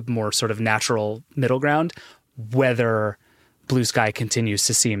to a more sort of natural middle ground, whether Bluesky continues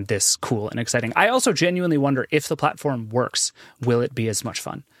to seem this cool and exciting. I also genuinely wonder if the platform works, will it be as much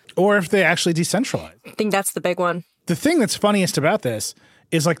fun? Or if they actually decentralize. I think that's the big one. The thing that's funniest about this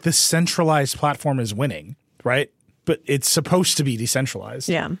is like the centralized platform is winning, right? But it's supposed to be decentralized.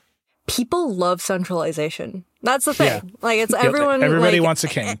 Yeah. People love centralization. That's the thing. Yeah. Like it's everyone. Everybody like, wants a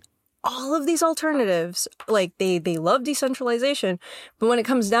king. All of these alternatives, like they love decentralization, but when it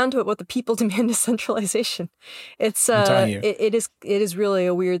comes down to it, what the people demand is centralization. It's I'm telling you. it is really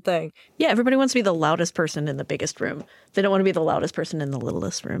a weird thing. Yeah, everybody wants to be the loudest person in the biggest room. They don't want to be the loudest person in the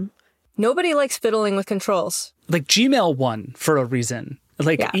littlest room. Nobody likes fiddling with controls. Like Gmail won for a reason.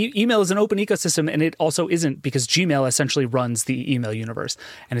 Like Yeah. email is an open ecosystem, and it also isn't, because Gmail essentially runs the email universe.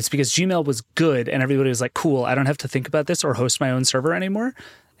 And it's because Gmail was good and everybody was like, cool, I don't have to think about this or host my own server anymore.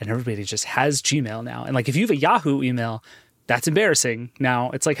 And everybody just has Gmail now. And like if you have a Yahoo email, that's embarrassing.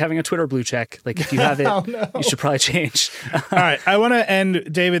 Now it's like having a Twitter blue check. Like if you have it, you should probably change. All right. I want to end,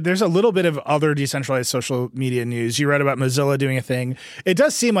 David. There's a little bit of other decentralized social media news. You read about Mozilla doing a thing. It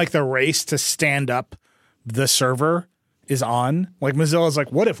does seem like the race to stand up the server is on. Like Mozilla's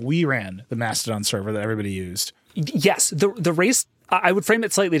like, what if we ran the Mastodon server that everybody used? Yes, the race, I would frame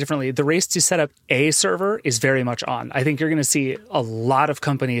it slightly differently. The race to set up a server is very much on. I think you're going to see a lot of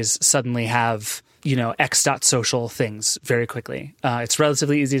companies suddenly have, x.social things very quickly. It's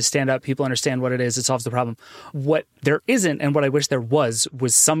relatively easy to stand up. People understand what it is. It solves the problem. What there isn't, and what I wish there was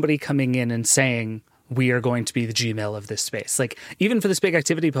somebody coming in and saying, we are going to be the Gmail of this space. Like, even for this big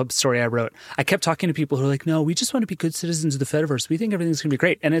activity pub story I wrote, I kept talking to people who are like, no, we just want to be good citizens of the Fediverse. We think everything's going to be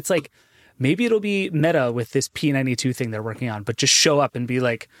great. And it's like, maybe it'll be meta with this P92 thing they're working on, but just show up and be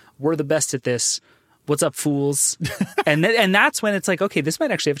like, we're the best at this. What's up, fools? and that's when it's like, okay, this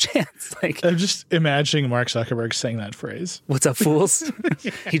might actually have a chance. Like, I'm just imagining Mark Zuckerberg saying that phrase. What's up, fools?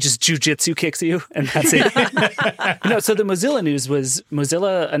 He just jujitsu kicks you, and that's it. So the Mozilla news was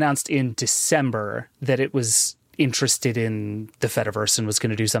Mozilla announced in December that it was interested in the Fediverse and was going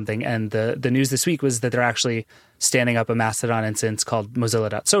to do something. And the news this week was that they're actually standing up a Mastodon instance called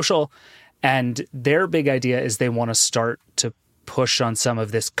Mozilla.social. And their big idea is they want to start to push on some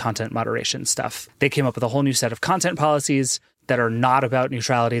of this content moderation stuff. They came up with a whole new set of content policies that are not about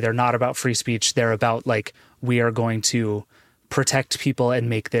neutrality. They're not about free speech. They're about like, we are going to protect people and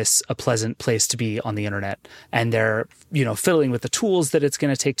make this a pleasant place to be on the internet. And they're, fiddling with the tools that it's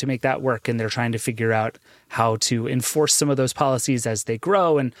going to take to make that work. And they're trying to figure out how to enforce some of those policies as they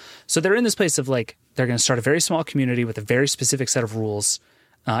grow. And so they're in this place of like, they're going to start a very small community with a very specific set of rules.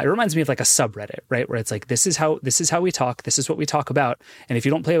 It reminds me of like a subreddit, right? Where it's like, this is how we talk. This is what we talk about. And if you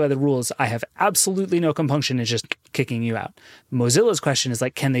don't play by the rules, I have absolutely no compunction in just kicking you out. Mozilla's question is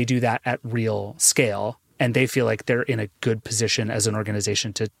like, can they do that at real scale? And they feel like they're in a good position as an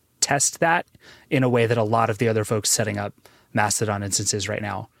organization to test that in a way that a lot of the other folks setting up Mastodon instances right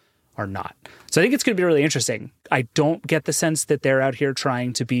now are not. So I think it's going to be really interesting. I don't get the sense that they're out here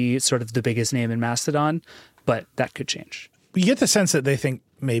trying to be sort of the biggest name in Mastodon, but that could change. You get the sense that they think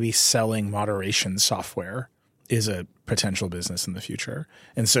maybe selling moderation software is a potential business in the future.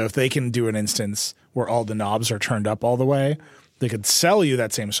 And so if they can do an instance where all the knobs are turned up all the way, they could sell you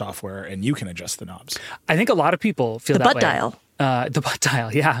that same software and you can adjust the knobs. I think a lot of people feel that way. The butt dial. The butt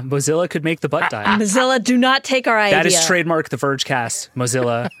dial, yeah. Mozilla could make the butt dial. Mozilla, do not take our idea. That is trademark the Vergecast,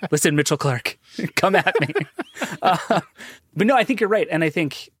 Mozilla. Listen, Mitchell Clark, come at me. But no, I think you're right. And I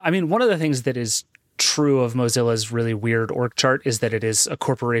think, one of the things that is true of Mozilla's really weird org chart is that it is a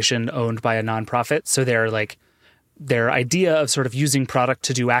corporation owned by a nonprofit. So their idea of sort of using product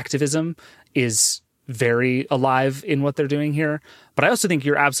to do activism is very alive in what they're doing here. But I also think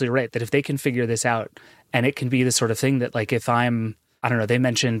you're absolutely right that if they can figure this out, and it can be the sort of thing that like if they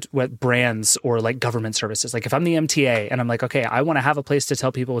mentioned what brands or like government services, like if I'm the MTA and I'm like, okay, I want to have a place to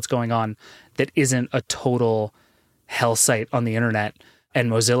tell people what's going on that isn't a total hell site on the internet,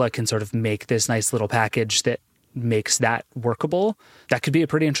 and Mozilla can sort of make this nice little package that makes that workable, that could be a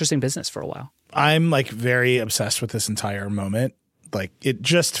pretty interesting business for a while. I'm like very obsessed with this entire moment. Like it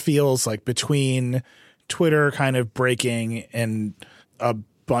just feels like between Twitter kind of breaking and a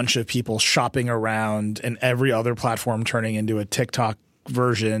bunch of people shopping around and every other platform turning into a TikTok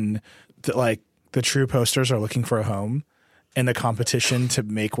version, that like the true posters are looking for a home, and the competition to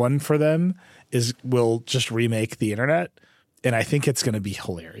make one for them will just remake the internet. and I think it's going to be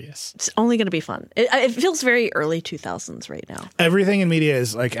hilarious. It's only going to be fun. It feels very early 2000s right now. Everything in media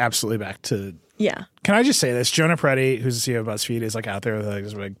is like absolutely back to. Yeah. Can I just say this? Jonah Peretti, who's the CEO of BuzzFeed, is like out there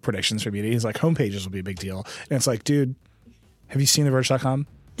with like predictions for media. He's like, homepages will be a big deal. And it's like, dude, have you seen TheVerge.com?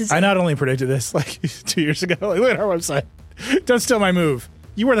 I not only predicted this like 2 years ago. Like, look at our website. Don't steal my move.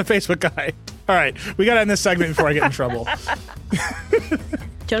 You were the Facebook guy. All right. We got to end this segment before I get in trouble.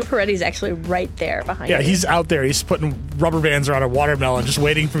 Jonah Peretti's actually right there behind me. Yeah, he's out there. He's putting rubber bands around a watermelon just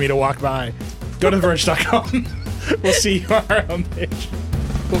waiting for me to walk by. Go to TheVerge.com. We'll see you on our homepage.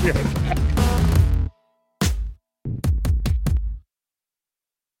 We'll be right back.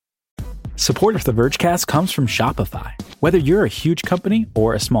 Support of the Vergecast comes from Shopify. Whether you're a huge company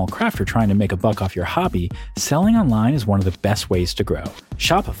or a small crafter trying to make a buck off your hobby, selling online is one of the best ways to grow.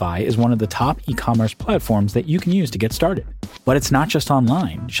 Shopify is one of the top e-commerce platforms that you can use to get started. But it's not just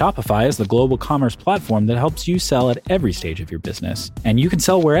online. Shopify is the global commerce platform that helps you sell at every stage of your business. And you can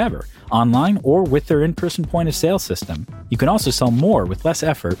sell wherever, online or with their in-person point of sale system. You can also sell more with less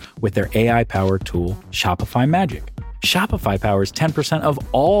effort with their AI-powered tool, Shopify Magic. Shopify powers 10% of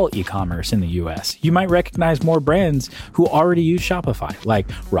all e-commerce in the US. You might recognize more brands who already use Shopify, like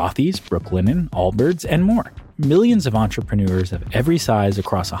Rothy's, Brooklinen, Allbirds, and more. Millions of entrepreneurs of every size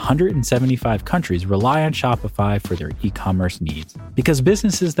across 175 countries rely on Shopify for their e-commerce needs. Because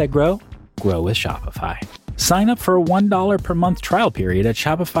businesses that grow with Shopify. Sign up for a $1 per month trial period at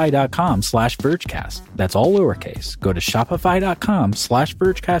shopify.com/Vergecast. That's all lowercase. Go to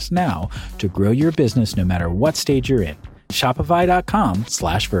shopify.com/Vergecast now to grow your business no matter what stage you're in.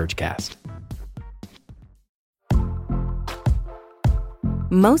 Shopify.com/Vergecast.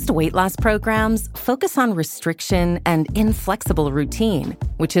 Most weight loss programs focus on restriction and inflexible routine,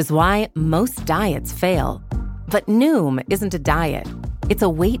 which is why most diets fail. But Noom isn't a diet. It's a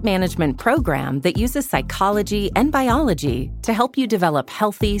weight management program that uses psychology and biology to help you develop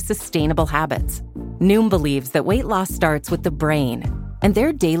healthy, sustainable habits. Noom believes that weight loss starts with the brain, and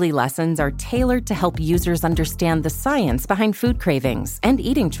their daily lessons are tailored to help users understand the science behind food cravings and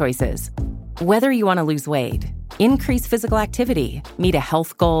eating choices. Whether you want to lose weight, increase physical activity, meet a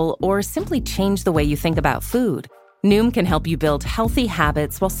health goal, or simply change the way you think about food, Noom can help you build healthy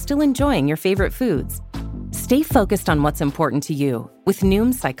habits while still enjoying your favorite foods. Stay focused on what's important to you with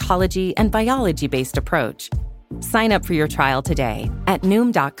Noom's psychology and biology-based approach. Sign up for your trial today at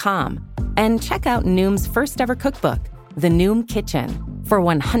Noom.com and check out Noom's first ever cookbook, The Noom Kitchen, for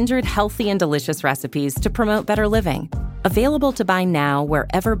 100 healthy and delicious recipes to promote better living. Available to buy now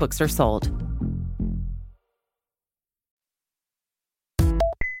wherever books are sold.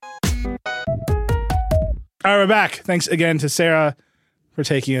 All right, we're back. Thanks again to Sarah for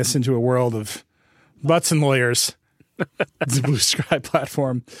taking us into a world of butts and lawyers. It's a Bluesky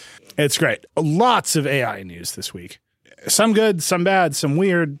platform. It's great. Lots of AI news this week. Some good, some bad, some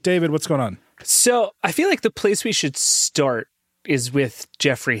weird. David, what's going on? So I feel like the place we should start is with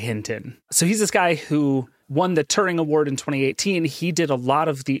Geoffrey Hinton. So he's this guy who won the Turing Award in 2018. He did a lot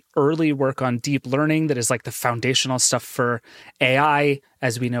of the early work on deep learning that is like the foundational stuff for AI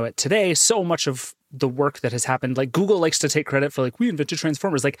as we know it today. So much of the work that has happened, like Google likes to take credit for like, we invented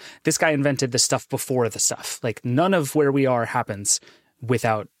transformers. Like this guy invented the stuff before the stuff. Like none of where we are happens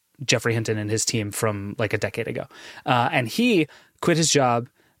without Geoffrey Hinton and his team from like a decade ago. And he quit his job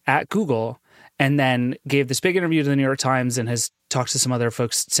at Google and then gave this big interview to the New York Times and has talked to some other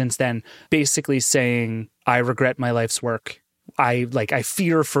folks since then, basically saying, I regret my life's work. I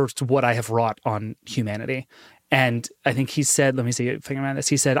fear for what I have wrought on humanity. And I think he said, let me see if I can remember this.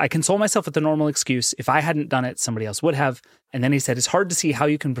 He said, I console myself with the normal excuse. If I hadn't done it, somebody else would have. And then he said, it's hard to see how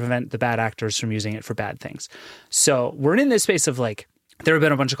you can prevent the bad actors from using it for bad things. So we're in this space of like, there have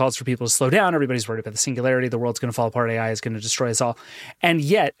been a bunch of calls for people to slow down. Everybody's worried about the singularity. The world's going to fall apart. AI is going to destroy us all. And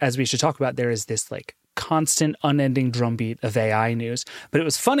yet, as we should talk about, there is this like constant, unending drumbeat of AI news. But it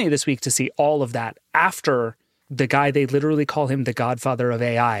was funny this week to see all of that after the guy, they literally call him the godfather of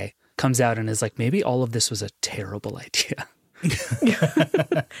AI, comes out and is like, maybe all of this was a terrible idea.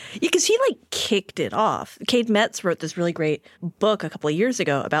 Yeah, because he like kicked it off. Cade Metz wrote this really great book a couple of years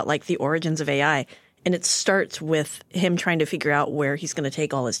ago about like the origins of AI. And it starts with him trying to figure out where he's going to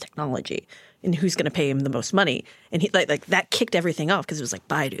take all his technology and who's going to pay him the most money. And he like that kicked everything off because it was like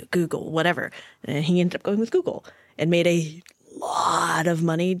Baidu, Google, whatever. And he ended up going with Google and made a lot of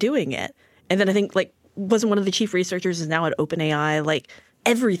money doing it. And then I think like wasn't one of the chief researchers is now at OpenAI. Like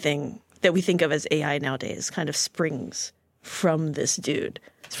everything that we think of as AI nowadays kind of springs from this dude.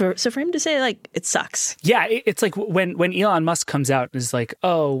 So for him to say, like, it sucks. Yeah, it's like when Elon Musk comes out and is like,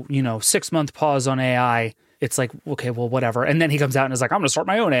 oh, 6-month pause on AI, it's like, okay, well, whatever. And then he comes out and is like, I'm going to start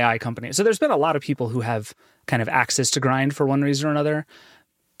my own AI company. So there's been a lot of people who have kind of axes to grind for one reason or another.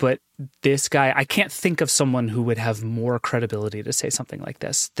 But this guy, I can't think of someone who would have more credibility to say something like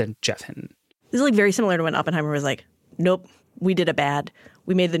this than Jeff Hinton. This is like very similar to when Oppenheimer was like, nope, we did it bad.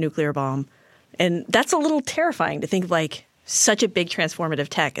 We made the nuclear bomb. And that's a little terrifying to think like such a big transformative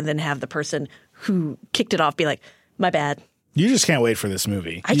tech and then have the person who kicked it off be like, my bad. You just can't wait for this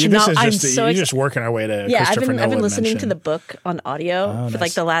movie. I cannot. I'm so you're just working our way to yeah, Christopher I've been Nolan listening mention. to the book on audio for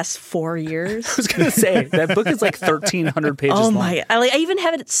like the last 4 years. I was going to say, that book is like 1,300 pages long. Oh my! I even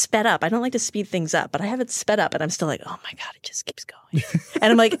have it sped up. I don't like to speed things up, but I have it sped up, and I'm still like, oh my God, it just keeps going. And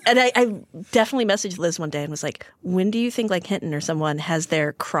I'm like, and I definitely messaged Liz one day and was like, when do you think like Hinton or someone has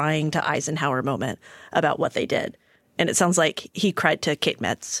their crying to Eisenhower moment about what they did? And it sounds like he cried to Kate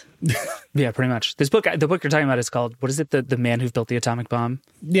Metz. Yeah, pretty much. This book, the book you're talking about is called, what is it? The Man Who Built the Atomic Bomb?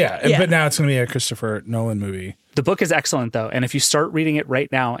 Yeah, but now it's going to be a Christopher Nolan movie. The book is excellent, though. And if you start reading it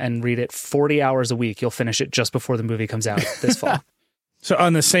right now and read it 40 hours a week, you'll finish it just before the movie comes out this fall. So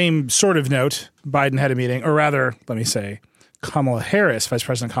on the same sort of note, Biden had a meeting, or rather, let me say, Vice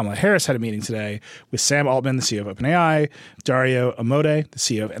President Kamala Harris had a meeting today with Sam Altman, the CEO of OpenAI, Dario Amodei, the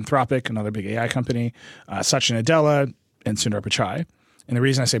CEO of Anthropic, another big AI company, Satya Nadella, and Sundar Pichai. And the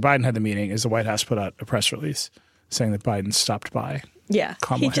reason I say Biden had the meeting is the White House put out a press release saying that Biden stopped by. Yeah,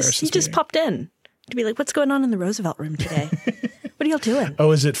 Kamala Harris's he just meeting. popped in to be like, what's going on in the Roosevelt room today? What are y'all doing?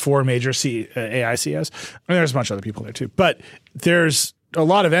 Oh, is it 4 major AI CEOs? I mean, there's a bunch of other people there too. But there's a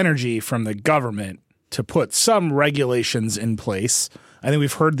lot of energy from the government to put some regulations in place. I think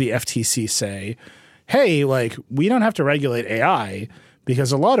we've heard the FTC say, hey, like, we don't have to regulate AI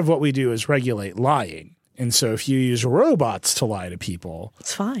because a lot of what we do is regulate lying. And so if you use robots to lie to people,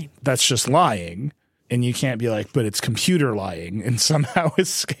 It's fine. that's just lying. And you can't be like, but it's computer lying and somehow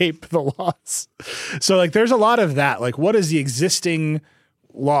escape the laws. So like there's a lot of that. Like what is the existing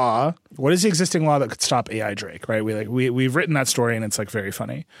law? What is the existing law that could stop AI Drake, right? We've written that story and it's like very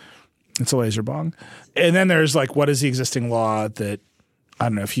funny. It's a laser bong. And then there's like, what is the existing law that, I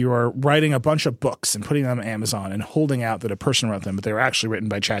don't know, if you are writing a bunch of books and putting them on Amazon and holding out that a person wrote them, but they were actually written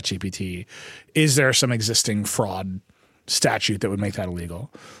by ChatGPT, is there some existing fraud statute that would make that illegal?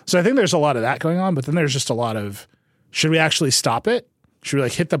 So I think there's a lot of that going on, but then there's just a lot of, should we actually stop it? Should we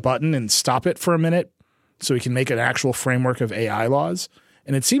like hit the button and stop it for a minute so we can make an actual framework of AI laws?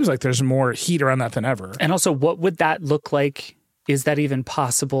 And it seems like there's more heat around that than ever. And also, what would that look like? Is that even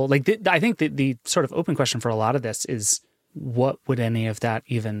possible? Like, I think the sort of open question for a lot of this is, what would any of that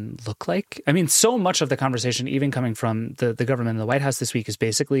even look like? I mean, so much of the conversation, even coming from the government and the White House this week, is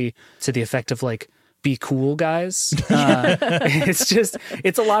basically to the effect of like, be cool, guys.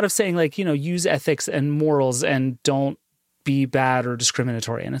 It's a lot of saying like, you know, use ethics and morals and don't be bad or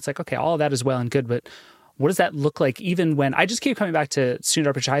discriminatory. And it's like, okay, all of that is well and good, but what does that look like even when, I just keep coming back to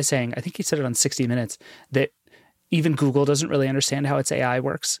Sundar Pichai saying, I think he said it on 60 Minutes, that even Google doesn't really understand how its AI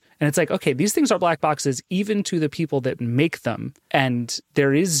works. And it's like, okay, these things are black boxes even to the people that make them. And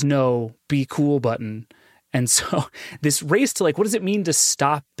there is no be cool button. And so this race to like, what does it mean to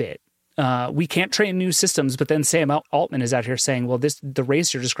stop it? We can't train new systems, but then Sam Altman is out here saying, well, the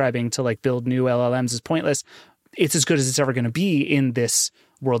race you're describing to like build new LLMs is pointless. It's as good as it's ever going to be in this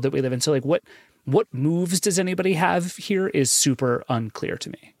world that we live in. So like what moves does anybody have here is super unclear to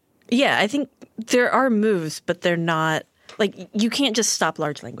me. Yeah, I think there are moves, but they're not like you can't just stop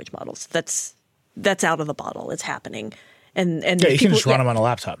large language models. That's out of the bottle. It's happening. And yeah, you can just run them on a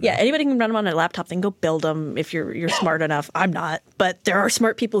laptop now. Yeah, anybody can run them on a laptop. Then go build them if you're smart enough. I'm not, but there are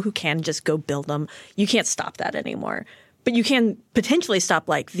smart people who can just go build them. You can't stop that anymore. But you can potentially stop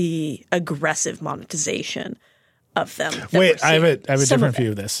like the aggressive monetization of them. Wait, I have a different view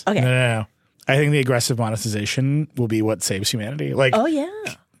of this. Okay. No. I think the aggressive monetization will be what saves humanity. Like, oh yeah,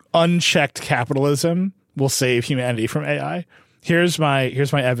 unchecked capitalism will save humanity from AI. Here's my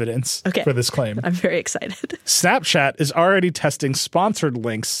evidence for this claim. I'm very excited. Snapchat is already testing sponsored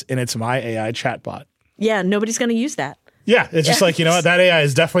links in its My AI chatbot. Yeah, nobody's going to use that. Yeah, it's just like, you know what, that AI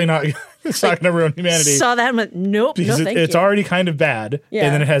is definitely not, it's not going to ruin humanity. Saw that and went, nope, because no thank it's you. already kind of bad, and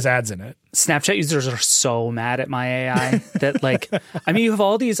then it has ads in it. Snapchat users are so mad at My AI that like, I mean, you have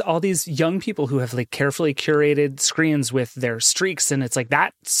all these young people who have like carefully curated screens with their streaks, and it's like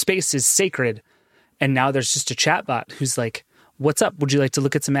that space is sacred. And now there's just a chatbot who's like, what's up? Would you like to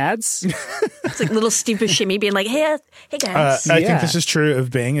look at some ads? It's like little Steve Buscemi being like, hey guys. I think this is true of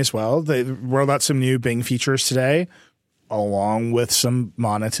Bing as well. They rolled out some new Bing features today, along with some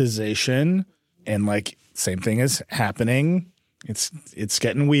monetization, and like same thing is happening. It's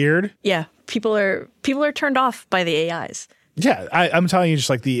getting weird. Yeah, people are turned off by the AIs. Yeah, I'm telling you, just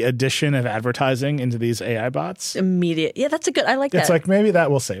like the addition of advertising into these AI bots. Immediate. Yeah, that's a good. I like that. It's like maybe that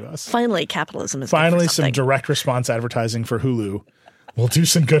will save us. Finally, capitalism is Finally, good for some something. direct response advertising for Hulu will do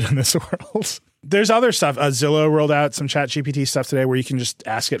some good in this world. There's other stuff. Zillow rolled out some ChatGPT stuff today where you can just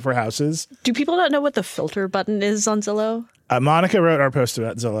ask it for houses. Do people not know what the filter button is on Zillow? Monica wrote our post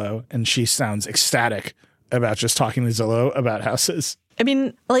about Zillow, and she sounds ecstatic about just talking to Zillow about houses. I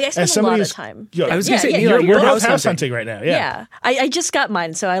mean, like I spend a lot of time. I was going to say, you're house house hunting hunting right now. Yeah. I just got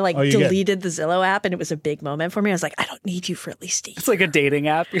mine, so I you deleted the Zillow app, and it was a big moment for me. I was like, I don't need you for at least a year. It's like a dating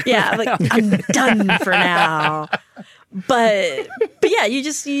app. Yeah, like I'm done for now. But yeah,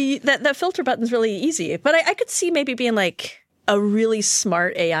 that filter button's really easy. But I could see maybe being like a really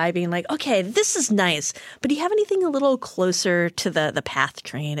smart AI being like, okay, this is nice, but do you have anything a little closer to the PATH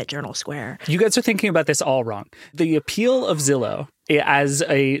train at Journal Square? You guys are thinking about this all wrong. The appeal of Zillow as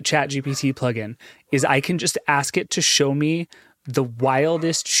a ChatGPT plugin is I can just ask it to show me the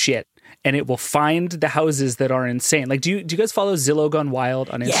wildest shit, and it will find the houses that are insane. Like, do you guys follow Zillow Gone Wild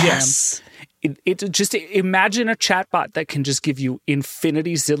on Instagram? Yes. It just imagine a chatbot that can just give you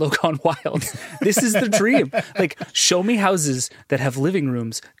infinity Zillow Gone Wild. This is the dream. Like, show me houses that have living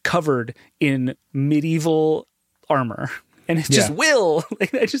rooms covered in medieval armor. And it just will. Like,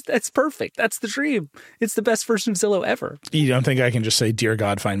 that's perfect. That's the dream. It's the best version of Zillow ever. You don't think I can just say, "Dear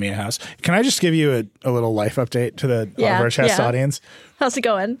God, find me a house"? Can I just give you a little life update to the Vergecast audience? How's it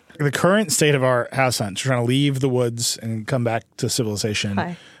going? The current state of our house hunt, trying to leave the woods and come back to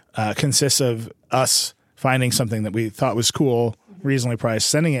civilization, consists of us finding something that we thought was cool, reasonably priced,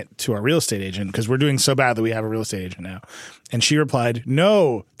 sending it to our real estate agent because we're doing so bad that we have a real estate agent now. And she replied,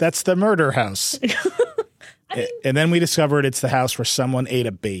 "No, that's the murder house." And then we discovered it's the house where someone ate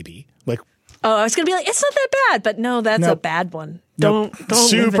a baby. Like, oh, I was gonna be like, it's not that bad, but no, that's a bad one. Don't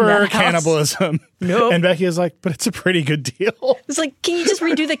super live in that house. cannibalism. Nope. And Becky is like, but it's a pretty good deal. It's like, can you just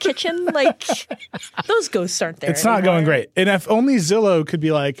redo the kitchen? Like, those ghosts aren't there. It's not going great. And if only Zillow could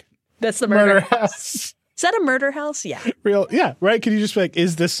be like, that's the murder murder house. Is that a murder house? Yeah. Yeah, right? Could you just be like,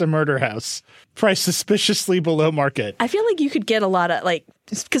 is this a murder house? Priced suspiciously below market. I feel like you could get a lot of, like,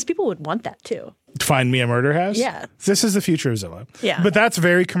 because people would want that too. Find me a murder house? Yeah. This is the future of Zillow. Yeah. But that's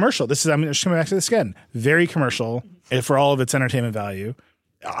very commercial. I'm just coming back to this again. Very commercial for all of its entertainment value.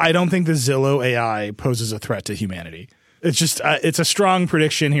 I don't think the Zillow AI poses a threat to humanity. It's just, it's a strong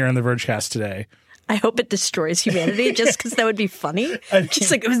prediction here on the Vergecast today. I hope it destroys humanity just because that would be funny.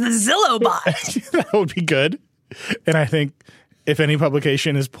 Just like it was the Zillow bot. That would be good. And I think if any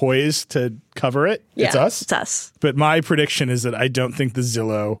publication is poised to cover it, it's us. It's us. But my prediction is that I don't think the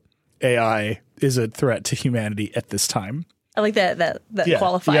Zillow AI is a threat to humanity at this time. I like that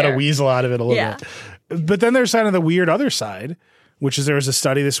qualifier. You got to weasel out of it a little bit. But then there's kind of the weird other side, which is there was a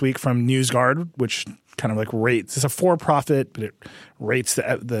study this week from NewsGuard, which kind of like rates. It's a for-profit, but it rates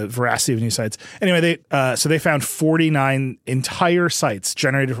the veracity of news sites. Anyway, they found 49 entire sites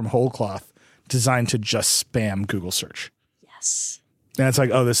generated from whole cloth designed to just spam Google search. Yes. And it's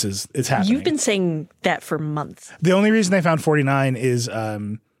like, oh, it's happening. You've been saying that for months. The only reason they found 49 is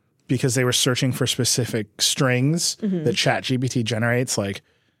because they were searching for specific strings that ChatGPT generates, like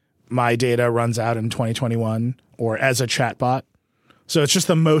my data runs out in 2021 or as a chatbot. So it's just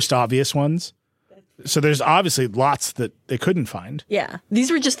the most obvious ones. So there's obviously lots that they couldn't find. Yeah.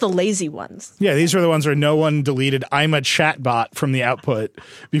 These were just the lazy ones. Yeah, these were the ones where no one deleted "I'm a chatbot" from the output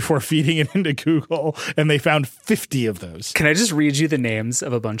before feeding it into Google, and they found 50 of those. Can I just read you the names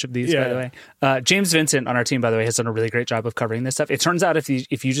of a bunch of these, by the way? James Vincent on our team, by the way, has done a really great job of covering this stuff. It turns out if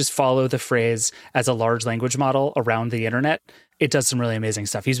you just follow the phrase as a large language model around the internet, it does some really amazing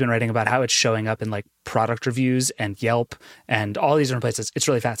stuff. He's been writing about how it's showing up in like product reviews and Yelp and all these different places. It's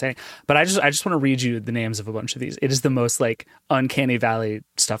really fascinating. But I just want to read you the names of a bunch of these. It is the most like uncanny valley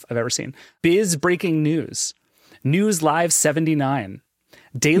stuff I've ever seen. Biz Breaking News, News Live 79,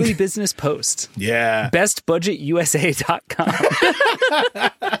 Daily Business Post, bestbudgetusa.com,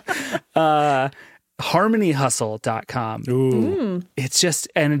 harmonyhustle.com. Ooh. It's just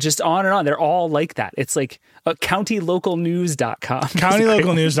on and on. They're all like that. It's like countylocalnews.com.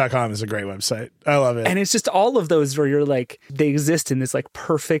 Countylocalnews.com is a great website. I love it. And it's just all of those where you're like, they exist in this like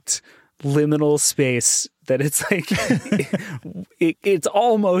perfect liminal space that it's like, it's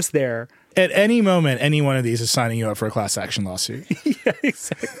almost there. At any moment, any one of these is signing you up for a class action lawsuit. Yeah,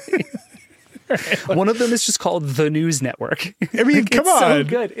 exactly. One of them is just called The News Network. I mean, come it's on. so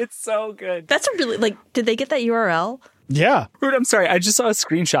good. It's so good. That's a really, like, did they get that URL? Yeah. I'm sorry. I just saw a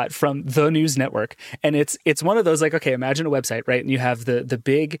screenshot from the news network, and it's one of those, like, okay, imagine a website, right? And you have the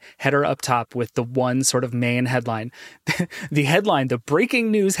big header up top with the one sort of main headline. The headline, the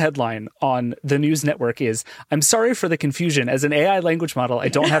breaking news headline on the news network is, "I'm sorry for the confusion. As an AI language model, I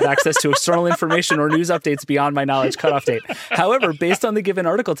don't have access to external information or news updates beyond my knowledge cutoff date. However, based on the given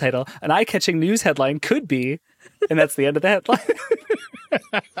article title, an eye-catching news headline could be," and that's the end of the headline.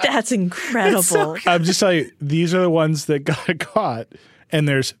 That's incredible. I'm just telling you, these are the ones that got caught, and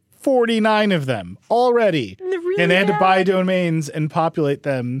there's 49 of them already. Really and they had to buy domains and populate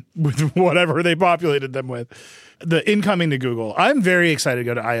them with whatever they populated them with. The incoming to Google. I'm very excited to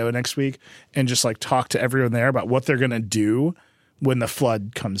go to I.O. next week and just like talk to everyone there about what they're going to do when the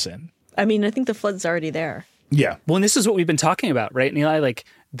flood comes in. I mean, I think the flood's already there. Yeah. Well, and this is what we've been talking about, right, Neil? Like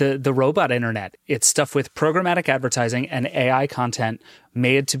the robot internet, it's stuff with programmatic advertising and AI content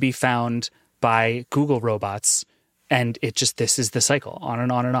made to be found by Google robots. And it just, this is the cycle, on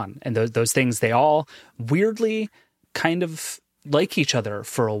and on and on. And those things, they all weirdly kind of like each other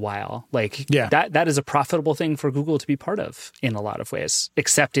for a while. Like that is a profitable thing for Google to be part of in a lot of ways,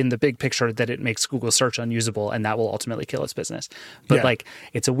 except in the big picture that it makes Google search unusable, and that will ultimately kill its business. But like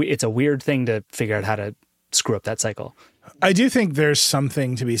it's a weird thing to figure out how to screw up that cycle. I do think there's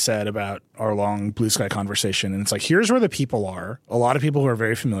something to be said about our long Bluesky conversation. And it's like, here's where the people are. A lot of people who are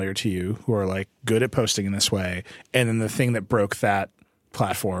very familiar to you, who are like good at posting in this way. And then the thing that broke that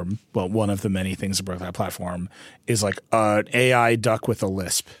platform, well, one of the many things that broke that platform is like an AI duck with a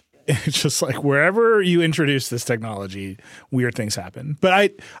lisp. It's just like wherever you introduce this technology, weird things happen.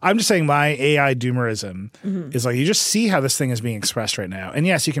 But I'm just saying my AI doomerism is like, you just see how this thing is being expressed right now. And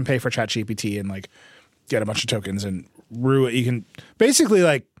yes, you can pay for ChatGPT and like get a bunch of tokens and ruin. You can basically,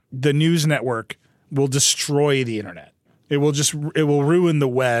 like, the news network will destroy the internet. It will ruin the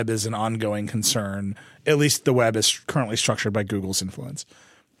web as an ongoing concern. At least the web is currently structured by Google's influence.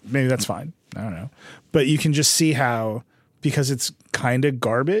 Maybe that's fine. I don't know. But you can just see how, because it's kind of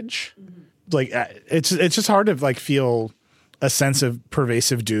garbage, like it's just hard to like feel a sense of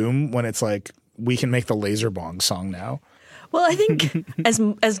pervasive doom when it's like, we can make the Laser Bong song now. Well, I think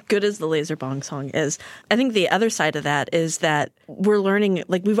as good as the Laser Bong song is, I think the other side of that is that we're learning,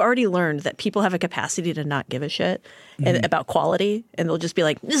 like we've already learned that people have a capacity to not give a shit about quality, and they'll just be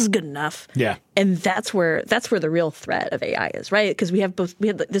like, "This is good enough." Yeah, and that's where the real threat of AI is, right? Because we had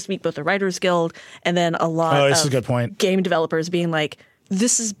this week both the Writers Guild and then a lot this is a good point. Game developers being like,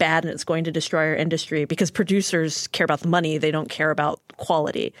 "This is bad and it's going to destroy our industry," because producers care about the money, they don't care about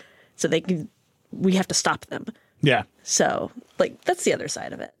quality, so we have to stop them. Yeah. So, like, that's the other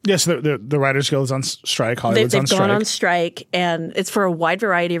side of it. Yes, the Writers Guild is on strike. Hollywood's on strike. They've gone on strike, and it's for a wide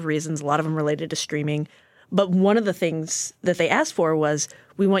variety of reasons, a lot of them related to streaming. But one of the things that they asked for was,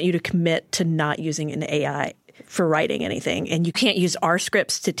 we want you to commit to not using an AI for writing anything. And you can't use our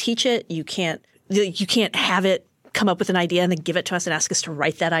scripts to teach it. You can't have it come up with an idea and then give it to us and ask us to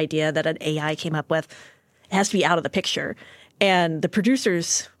write that idea that an AI came up with. It has to be out of the picture. And the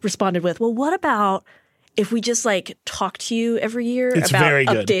producers responded with, well, what about if we just like talk to you every year about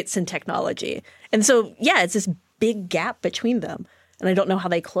updates in technology? And so, yeah, it's this big gap between them. And I don't know how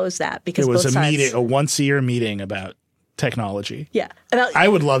they close that, because it was both sides, a once-a-year meeting about technology. Yeah. I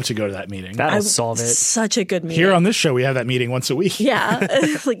would love to go to that meeting. That'll solve it. Such a good meeting. Here on this show, we have that meeting once a week. Yeah.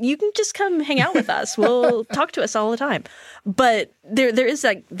 Like, you can just come hang out with us. We'll talk to us all the time. But there is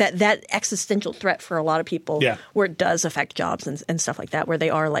like that existential threat for a lot of people where it does affect jobs and stuff like that, where they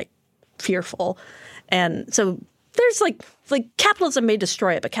are like fearful. And so there's like capitalism may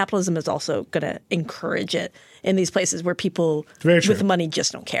destroy it, but capitalism is also going to encourage it in these places where people with money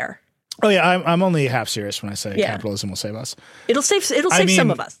just don't care. Oh yeah, I'm only half serious when I say capitalism will save us. It'll save some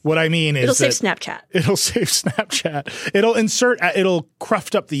of us. What I mean is it'll save Snapchat. It'll save Snapchat. It'll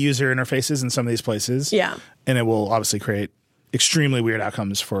cruft up the user interfaces in some of these places. Yeah, and it will obviously create extremely weird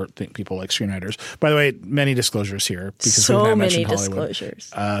outcomes for people like screenwriters. By the way, many disclosures here, because so many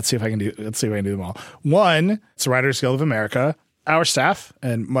disclosures. Let's see if I can do them all. One, it's the Writers Guild of America. Our staff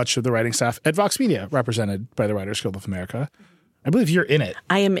and much of the writing staff at Vox Media, represented by the Writers Guild of America. I believe you're in it.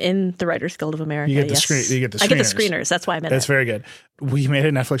 I am in the Writers Guild of America. You get the screeners. I get the screeners. That's why I'm in it. That's very good. We made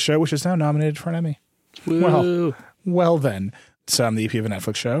a Netflix show, which is now nominated for an Emmy. Woo. Well then. So I'm the EP of a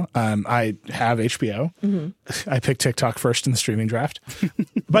Netflix show. I have HBO. Mm-hmm. I picked TikTok first in the streaming draft.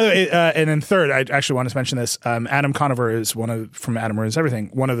 By the way, and then third, I actually wanted to mention this. Adam Conover is from Adam Ruins Everything,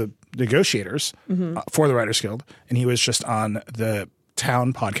 one of the negotiators for the Writers Guild. And he was just on the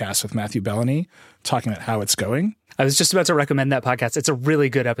Town podcast with Matthew Bellany talking about how it's going. I was just about to recommend that podcast. It's a really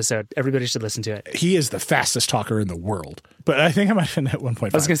good episode. Everybody should listen to it. He is the fastest talker in the world. But I think I might have been at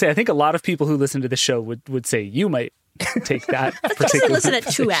 1.5. I was going to say, I think a lot of people who listen to this show would say you might take that Just particular. listen at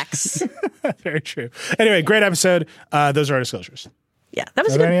 2x. Very true. Anyway, great episode. Those are our disclosures. Yeah, that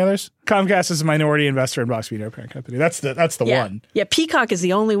was Are there good. any others? Comcast is a minority investor in Vox Media, our parent company. That's the Yeah. one. Yeah, Peacock is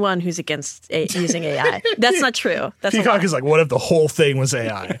the only one who's against using AI. That's not true. That's a Peacock lie. is like, what if the whole thing was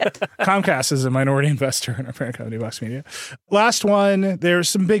AI? Comcast is a minority investor in our parent company, Vox Media. Last one, there's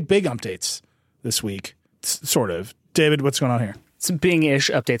some big updates this week, sort of. David, what's going on here? Some Bing-ish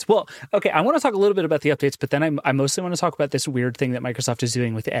updates. Well, okay, I want to talk a little bit about the updates, but then I mostly want to talk about this weird thing that Microsoft is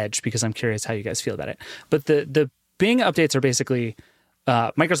doing with Edge because I'm curious how you guys feel about it. But the Bing updates are basically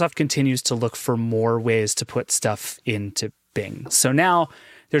Microsoft continues to look for more ways to put stuff into Bing. So now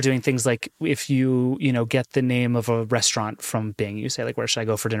they're doing things like if you get the name of a restaurant from Bing, you say like, where should I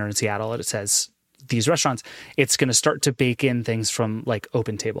go for dinner in Seattle? And it says these restaurants, it's going to start to bake in things from like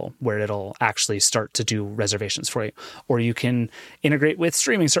OpenTable where it'll actually start to do reservations for you. Or you can integrate with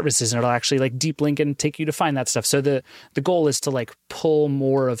streaming services and it'll actually like deep link and take you to find that stuff. So the goal is to like pull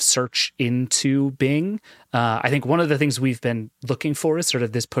more of search into Bing. I think one of the things we've been looking for is sort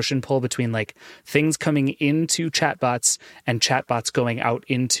of this push and pull between like things coming into chatbots and chatbots going out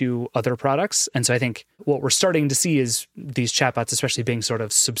into other products. And so I think what we're starting to see is these chatbots, especially Bing, sort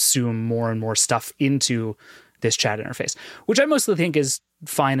of subsume more and more stuff into this chat interface, which I mostly think is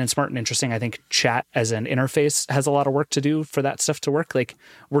fine and smart and interesting. I think chat as an interface has a lot of work to do for that stuff to work. Like,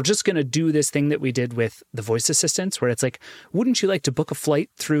 we're just going to do this thing that we did with the voice assistants, where it's like, wouldn't you like to book a flight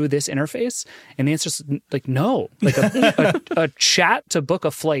through this interface? And the answer is like, no. Like a chat to book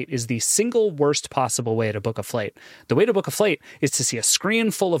a flight is the single worst possible way to book a flight. The way to book a flight is to see a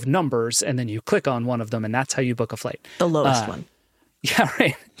screen full of numbers and then you click on one of them and that's how you book a flight. The lowest one. Yeah,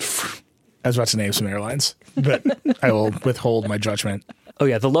 right. I was about to name some airlines, but I will withhold my judgment. Oh,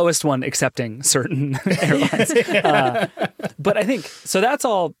 yeah, the lowest one accepting certain airlines. But I think, so that's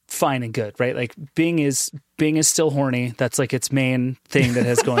all fine and good, right? Like Bing is still horny. That's like its main thing that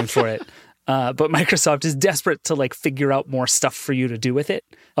has going for it. But Microsoft is desperate to like figure out more stuff for you to do with it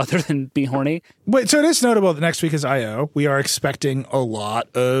other than be horny. Wait, so it is notable that next week is I.O. We are expecting a lot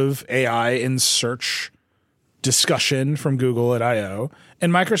of AI in search discussion from Google at I.O.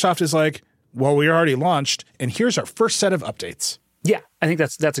 And Microsoft is like, well, we already launched, and here's our first set of updates. Yeah, I think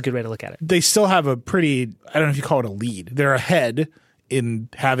that's a good way to look at it. They still have a pretty, I don't know if you call it a lead. They're ahead in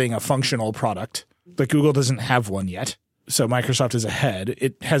having a functional product, but Google doesn't have one yet. So Microsoft is ahead.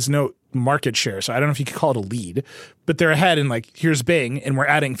 It has no market share, so I don't know if you could call it a lead, but they're ahead in like, here's Bing, and we're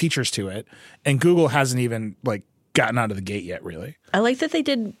adding features to it. And Google hasn't even like gotten out of the gate yet, really. I like that they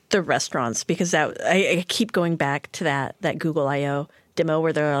did the restaurants because I keep going back to that Google I/O demo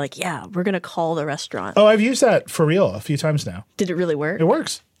where they're like, yeah, we're going to call the restaurant. Oh, I've used that for real a few times now. Did it really work? It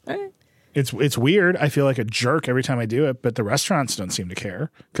works. All right. It's weird. I feel like a jerk every time I do it, but the restaurants don't seem to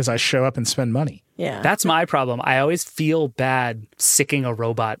care because I show up and spend money. Yeah. That's my problem. I always feel bad sicking a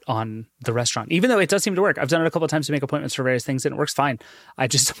robot on the restaurant, even though it does seem to work. I've done it a couple of times to make appointments for various things and it works fine. I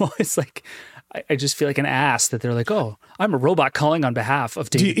just am always like, I just feel like an ass that they're like, oh, I'm a robot calling on behalf of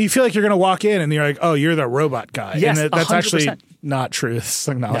David. Do you feel like you're going to walk in and you're like, oh, you're the robot guy? Yes, and that's 100%. actually not true. It's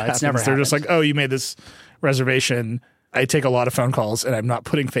like not what happens. it's never They're just happened. like, oh, you made this reservation. I take a lot of phone calls and I'm not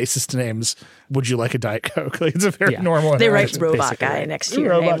putting faces to names. Would you like a Diet Coke? Like, it's a very normal They write interaction. robot basically, guy right. next to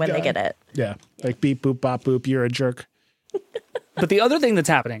your Robot name when guy. they get it. Yeah. Like beep, boop, bop, boop. You're a jerk. But the other thing that's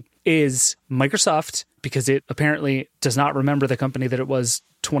happening is Microsoft, because it apparently does not remember the company that it was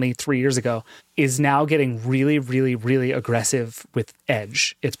 23 years ago, is now getting really, really, really aggressive with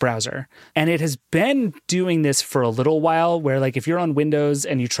Edge, its browser. And it has been doing this for a little while where like if you're on Windows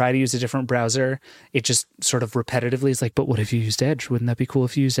and you try to use a different browser, it just sort of repetitively is like, but what if you used Edge? Wouldn't that be cool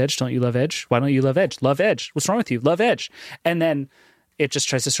if you used Edge? Don't you love Edge? Why don't you love Edge? Love Edge. What's wrong with you? Love Edge. And then it just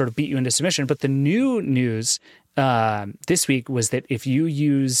tries to sort of beat you into submission. But the new news this week was that if you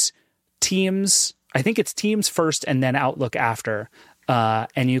use Teams, I think it's Teams first and then Outlook after,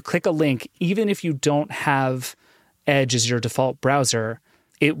 and you click a link, even if you don't have Edge as your default browser,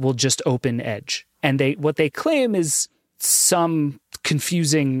 it will just open Edge. And what they claim is some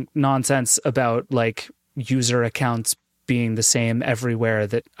confusing nonsense about like user accounts being the same everywhere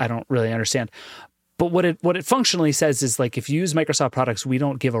that I don't really understand. But what it functionally says is like, if you use Microsoft products, we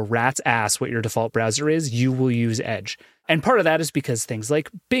don't give a rat's ass what your default browser is. You will use Edge. And part of that is because things like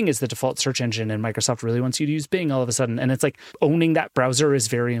Bing is the default search engine and Microsoft really wants you to use Bing all of a sudden. And it's like owning that browser is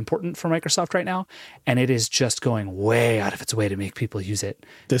very important for Microsoft right now. And it is just going way out of its way to make people use it.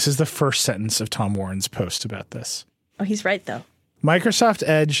 This is the first sentence of Tom Warren's post about this. Oh, he's right, though. Microsoft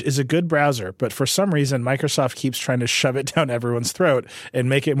Edge is a good browser, but for some reason, Microsoft keeps trying to shove it down everyone's throat and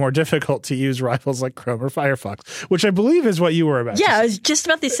make it more difficult to use rivals like Chrome or Firefox, which I believe is what you were about to say. I was just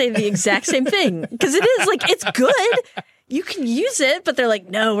about to say the exact same thing, because it is like, it's good. You can use it, but they're like,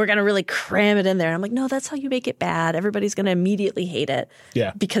 no, we're going to really cram it in there. I'm like, no, that's how you make it bad. Everybody's going to immediately hate it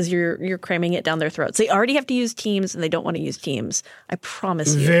because you're cramming it down their throats. They already have to use Teams and they don't want to use Teams. I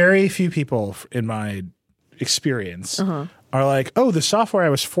promise you. Very few people in my experience are like, oh, the software I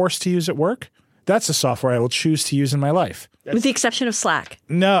was forced to use at work, that's the software I will choose to use in my life. With the exception of Slack.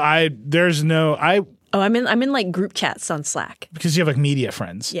 No, I'm in like group chats on Slack. Because you have like media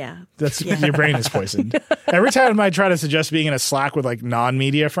friends. Yeah. Your brain is poisoned. Every time I try to suggest being in a Slack with like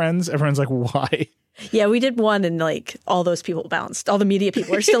non-media friends, everyone's like, why? Yeah, we did one and like all those people bounced. All the media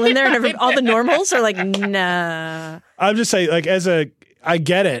people are still in there and all the normals are like, nah. I'm just saying, like, I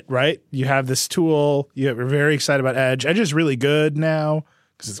get it, right? You have this tool. You're very excited about Edge. Edge is really good now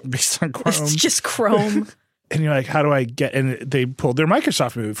because it's based on Chrome. It's just Chrome. And you're like, how do I get? And they pulled their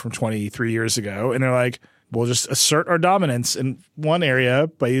Microsoft move from 23 years ago. And they're like, we'll just assert our dominance in one area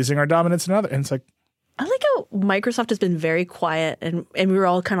by using our dominance in another. And it's like, I like how Microsoft has been very quiet. And we were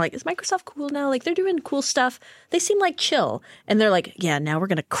all kind of like, is Microsoft cool now? Like, they're doing cool stuff. They seem like chill. And they're like, yeah, now we're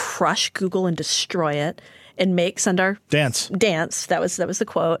going to crush Google and destroy it. And send our dance. That was the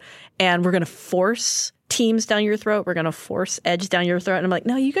quote. And we're going to force Teams down your throat. We're going to force Edge down your throat. And I'm like,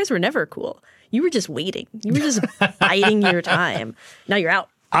 no, you guys were never cool. You were just waiting. You were just biding your time. Now you're out.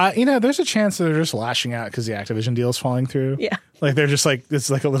 There's a chance that they're just lashing out because the Activision deal is falling through. Yeah. Like they're just like, it's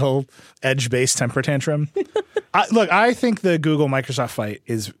like a little Edge-based temper tantrum. I think the Google-Microsoft fight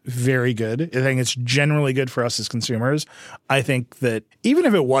is very good. I think it's generally good for us as consumers. I think that even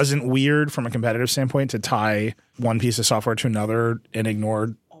if it wasn't weird from a competitive standpoint to tie one piece of software to another and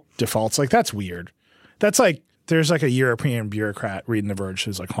ignore defaults, like that's weird. That's like, there's like a European bureaucrat reading The Verge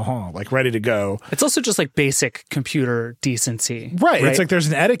who's like, like ready to go. It's also just like basic computer decency. Right. It's like there's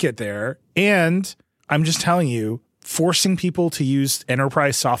an etiquette there. And I'm just telling you, forcing people to use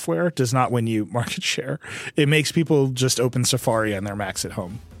enterprise software does not win you market share. It makes people just open Safari on their Macs at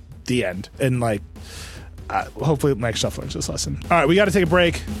home. The end. And like, hopefully Microsoft learns this lesson. All right, we got to take a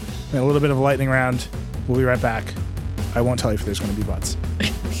break and a little bit of a lightning round. We'll be right back. I won't tell you if there's going to be butts.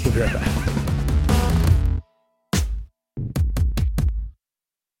 We'll be right back.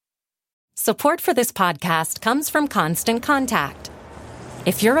 Support for this podcast comes from Constant Contact.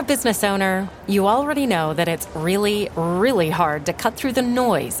 If you're a business owner, you already know that it's really, really hard to cut through the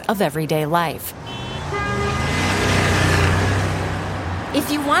noise of everyday life.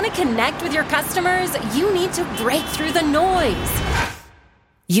 If you want to connect with your customers, you need to break through the noise.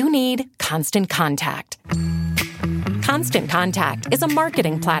 You need Constant Contact. Constant Contact is a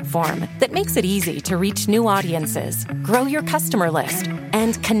marketing platform that makes it easy to reach new audiences, grow your customer list,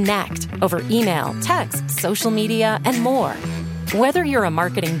 and connect over email, text, social media, and more. Whether you're a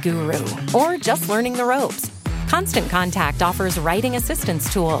marketing guru or just learning the ropes, Constant Contact offers writing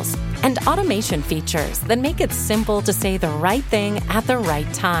assistance tools and automation features that make it simple to say the right thing at the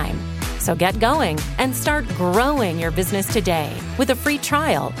right time. So get going and start growing your business today with a free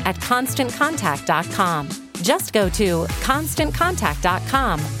trial at ConstantContact.com. Just go to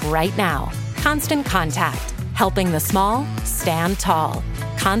ConstantContact.com right now. Constant Contact, helping the small stand tall.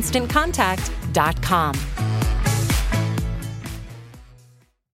 ConstantContact.com.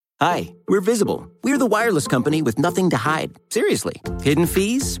 Hi, we're Visible. We're the wireless company with nothing to hide. Seriously. Hidden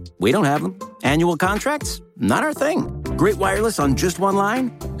fees? We don't have them. Annual contracts? Not our thing. Great wireless on just one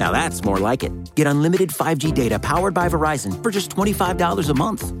line? Now that's more like it. Get unlimited 5G data powered by Verizon for just $25 a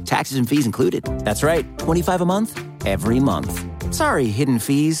month. Taxes and fees included. That's right, $25 a month, every month. Sorry, hidden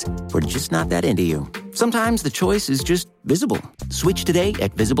fees. We're just not that into you. Sometimes the choice is just Visible. Switch today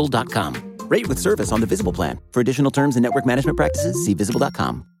at Visible.com. Rate with service on the Visible plan. For additional terms and network management practices, see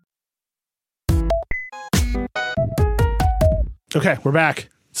Visible.com. Okay, we're back.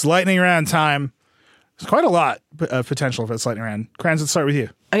 It's lightning round time. There's quite a lot of potential for this lightning round. Kranz, let's start with you.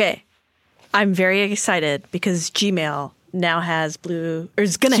 Okay. I'm very excited because Gmail now has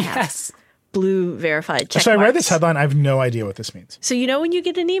is going to have blue verified check So I read marks. this headline. I have no idea what this means. So when you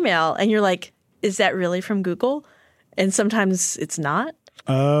get an email and you're like, is that really from Google? And sometimes it's not.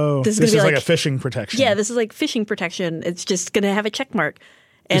 Oh, this is like a phishing protection. Yeah, this is like phishing protection. It's just going to have a check mark.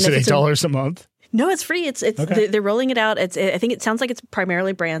 And is it $8 a month? No, it's free. It's okay. They're rolling it out. I think it sounds like it's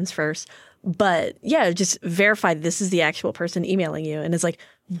primarily brands first, but yeah, just verify this is the actual person emailing you. And it's like,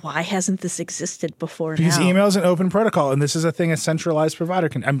 why hasn't this existed before because now? email is an open protocol, and this is a thing a centralized provider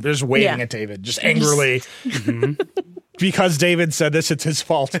can. I'm just waving at David, just angrily. because David said this, it's his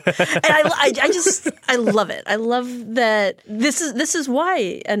fault. And I love it. I love that this is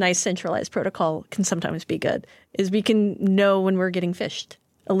why a nice centralized protocol can sometimes be good, is we can know when we're getting phished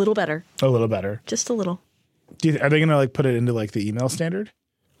a little better. A little better. Just a little. Are they going to like put it into like the email standard?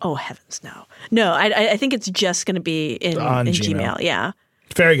 Oh, heavens, no. No, I think it's just going to be in Gmail. Yeah.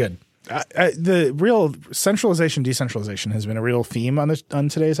 Very good. The real centralization, decentralization has been a real theme on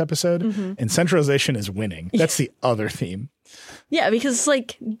today's episode, and centralization is winning. That's the other theme. Yeah, because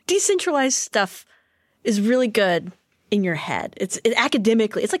like decentralized stuff is really good in your head.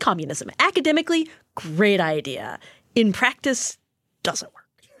 Academically, it's like communism. Academically, great idea. In practice, doesn't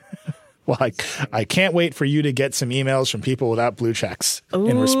work. Well, I can't wait for you to get some emails from people without blue checks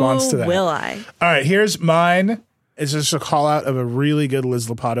in response to that. Will I? All right, here's mine. It's just a call out of a really good Liz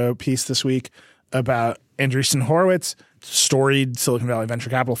Lopatto piece this week about Andreessen Horowitz, storied Silicon Valley venture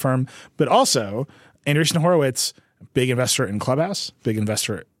capital firm, but also Andreessen Horowitz, big investor in Clubhouse, big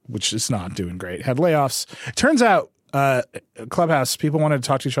investor, which is not doing great, had layoffs. Turns out Clubhouse, people wanted to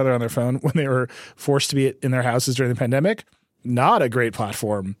talk to each other on their phone when they were forced to be in their houses during the pandemic. Not a great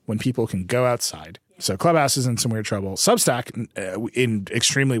platform when people can go outside. So Clubhouse is in some weird trouble. Substack in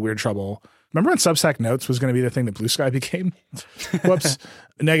extremely weird trouble. Remember when Substack Notes was going to be the thing that Bluesky became? Whoops.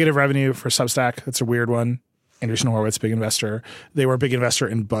 Negative revenue for Substack. That's a weird one. Andreessen Horowitz, big investor. They were a big investor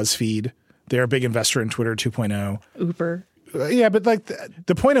in BuzzFeed. They're a big investor in Twitter 2.0. Uber. Yeah, but like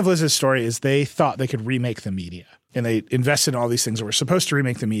the point of Liz's story is they thought they could remake the media. And they invested in all these things that were supposed to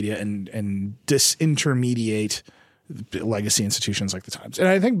remake the media and disintermediate legacy institutions like the Times. And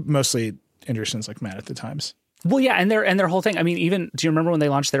I think mostly Andreessen's like mad at the Times. Well, yeah, and their whole thing. I mean, even do you remember when they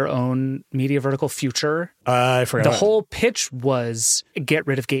launched their own media vertical, Future? I forgot. The whole pitch was get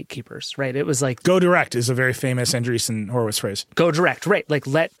rid of gatekeepers, right? It was like go direct is a very famous Andreessen Horowitz phrase. Go direct, right? Like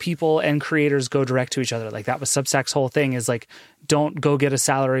let people and creators go direct to each other. Like that was Substack's whole thing. Is like don't go get a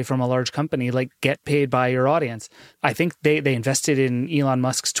salary from a large company. Like get paid by your audience. I think they invested in Elon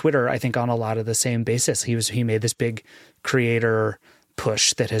Musk's Twitter. I think on a lot of the same basis. He made this big creator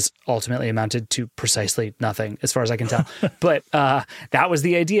push that has ultimately amounted to precisely nothing as far as I can tell. But that was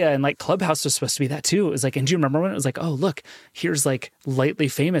the idea. And like Clubhouse was supposed to be that too. It was like, and do you remember when it was like, oh, look, here's like lightly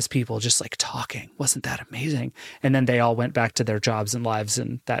famous people just like talking. Wasn't that amazing? And then they all went back to their jobs and lives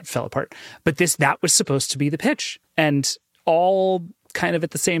and that fell apart. But that was supposed to be the pitch. And all kind of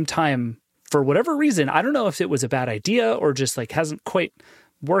at the same time, for whatever reason, I don't know if it was a bad idea or just like hasn't quite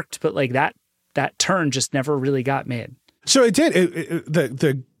worked, but like that turn just never really got made. So it did.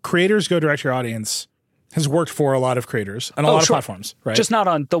 The creators go direct to your audience has worked for a lot of creators on a lot of platforms, right? Just not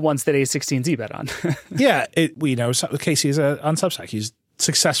on the ones that A16Z bet on. Yeah. We know Casey's on Substack. He's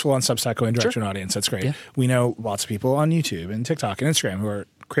successful on Substack going direct to an audience. That's great. Yeah. We know lots of people on YouTube and TikTok and Instagram who are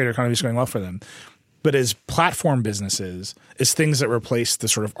creator economies going well for them. But as platform businesses, as things that replace the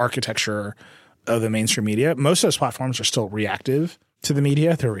sort of architecture of the mainstream media, most of those platforms are still reactive to the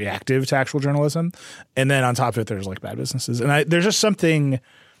media. They're reactive to actual journalism. And then on top of it, there's like bad businesses. And there's just something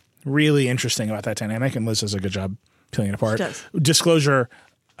really interesting about that dynamic. And Liz does a good job peeling it apart. Disclosure,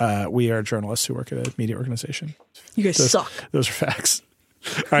 we are journalists who work at a media organization. You guys suck. Those are facts.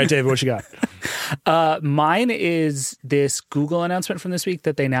 All right, David, what you got? Mine is this Google announcement from this week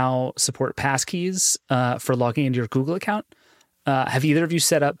that they now support passkeys for logging into your Google account. Have either of you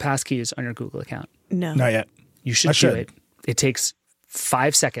set up passkeys on your Google account? No. Not yet. You should do it. It takes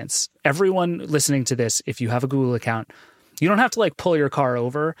 5 seconds. Everyone listening to this, if you have a Google account, you don't have to like pull your car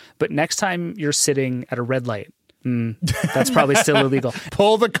over, but next time you're sitting at a red light, that's probably still illegal.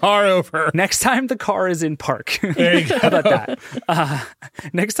 Pull the car over. Next time the car is in park. There you go. How about that?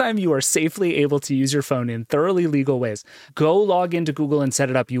 Next time you are safely able to use your phone in thoroughly legal ways, go log into Google and set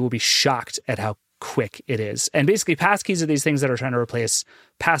it up. You will be shocked at how quick it is. And basically passkeys are these things that are trying to replace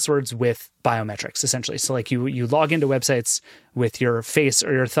passwords with biometrics, essentially. So like you log into websites with your face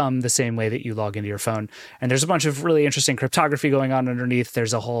or your thumb the same way that you log into your phone. And there's a bunch of really interesting cryptography going on underneath.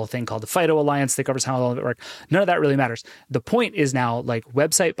 There's a whole thing called the FIDO Alliance that covers how all of it works. None of that really matters. The point is now, like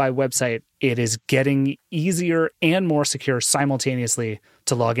website by website, it is getting easier and more secure simultaneously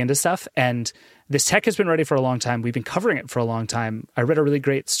to log into stuff. And this tech has been ready for a long time. We've been covering it for a long time. I read a really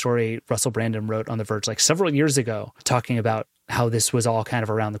great story Russell Brandon wrote on The Verge like several years ago talking about how this was all kind of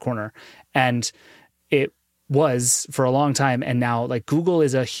around the corner. And it was for a long time. And now like Google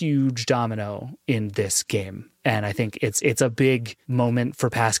is a huge domino in this game. And I think it's a big moment for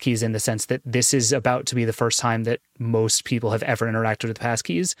passkeys in the sense that this is about to be the first time that most people have ever interacted with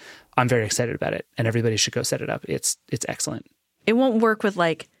passkeys. I'm very excited about it and everybody should go set it up. It's excellent. It won't work with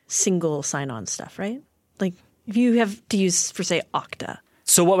like single sign-on stuff, right? Like if you have to use, for say, Okta.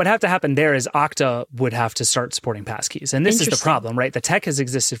 So what would have to happen there is Okta would have to start supporting passkeys. And this is the problem, right? The tech has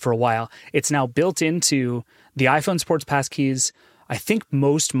existed for a while. It's now built into the iPhone supports passkeys. I think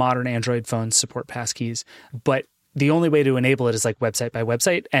most modern Android phones support passkeys, but the only way to enable it is like website by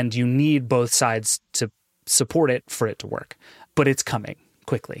website, and you need both sides to support it for it to work. But it's coming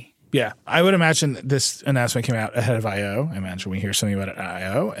quickly. Yeah, I would imagine this announcement came out ahead of I.O. I imagine we hear something about it at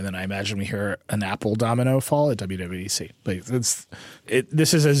I.O., and then I imagine we hear an Apple domino fall at WWDC. Like this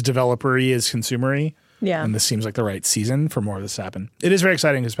is as developer-y as consumer-y. Yeah. And this seems like the right season for more of this to happen. It is very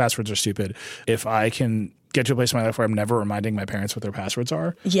exciting because passwords are stupid. If I can get to a place in my life where I'm never reminding my parents what their passwords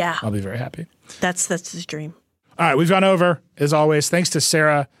are, I'll be very happy. That's his dream. All right, we've gone over, as always. Thanks to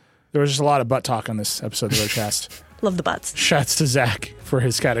Sarah. There was just a lot of butt talk on this episode of the Roadcast. Love the butts. Shouts to Zach for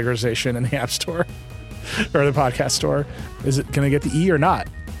his categorization in the App Store or the podcast store. Is it going to get the E or not?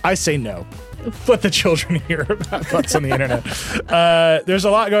 I say no. Let the children hear about butts on the internet. There's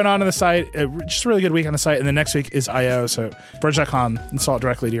a lot going on the site. Just a really good week on the site. And then next week is I.O. So Verge.com, install it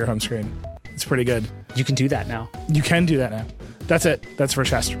directly to your home screen. It's pretty good. You can do that now. You can do that now. That's it. That's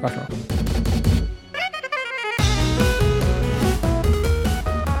Vergecast. Rock and roll.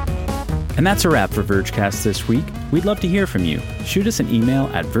 And that's a wrap for Vergecast this week. We'd love to hear from you. Shoot us an email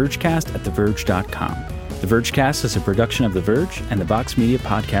at vergecast@theverge.com. The Vergecast is a production of The Verge and the Vox Media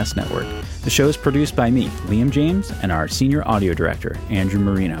Podcast Network. The show is produced by me, Liam James, and our senior audio director, Andrew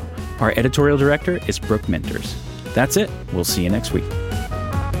Marino. Our editorial director is Brooke Minters. That's it. We'll see you next week.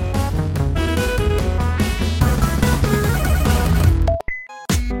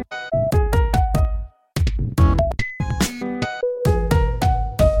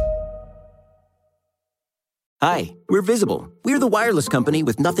 Hi, we're Visible. We're the wireless company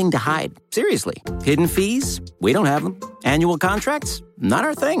with nothing to hide. Seriously. Hidden fees? We don't have them. Annual contracts? Not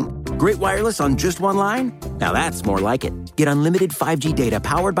our thing. Great wireless on just one line? Now that's more like it. Get unlimited 5G data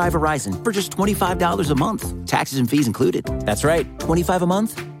powered by Verizon for just $25 a month. Taxes and fees included. That's right, $25 a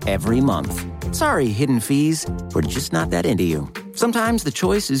month, every month. Sorry, hidden fees. We're just not that into you. Sometimes the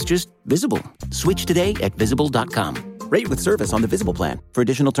choice is just Visible. Switch today at Visible.com. Rate with service on the Visible plan. For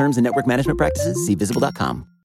additional terms and network management practices, see Visible.com.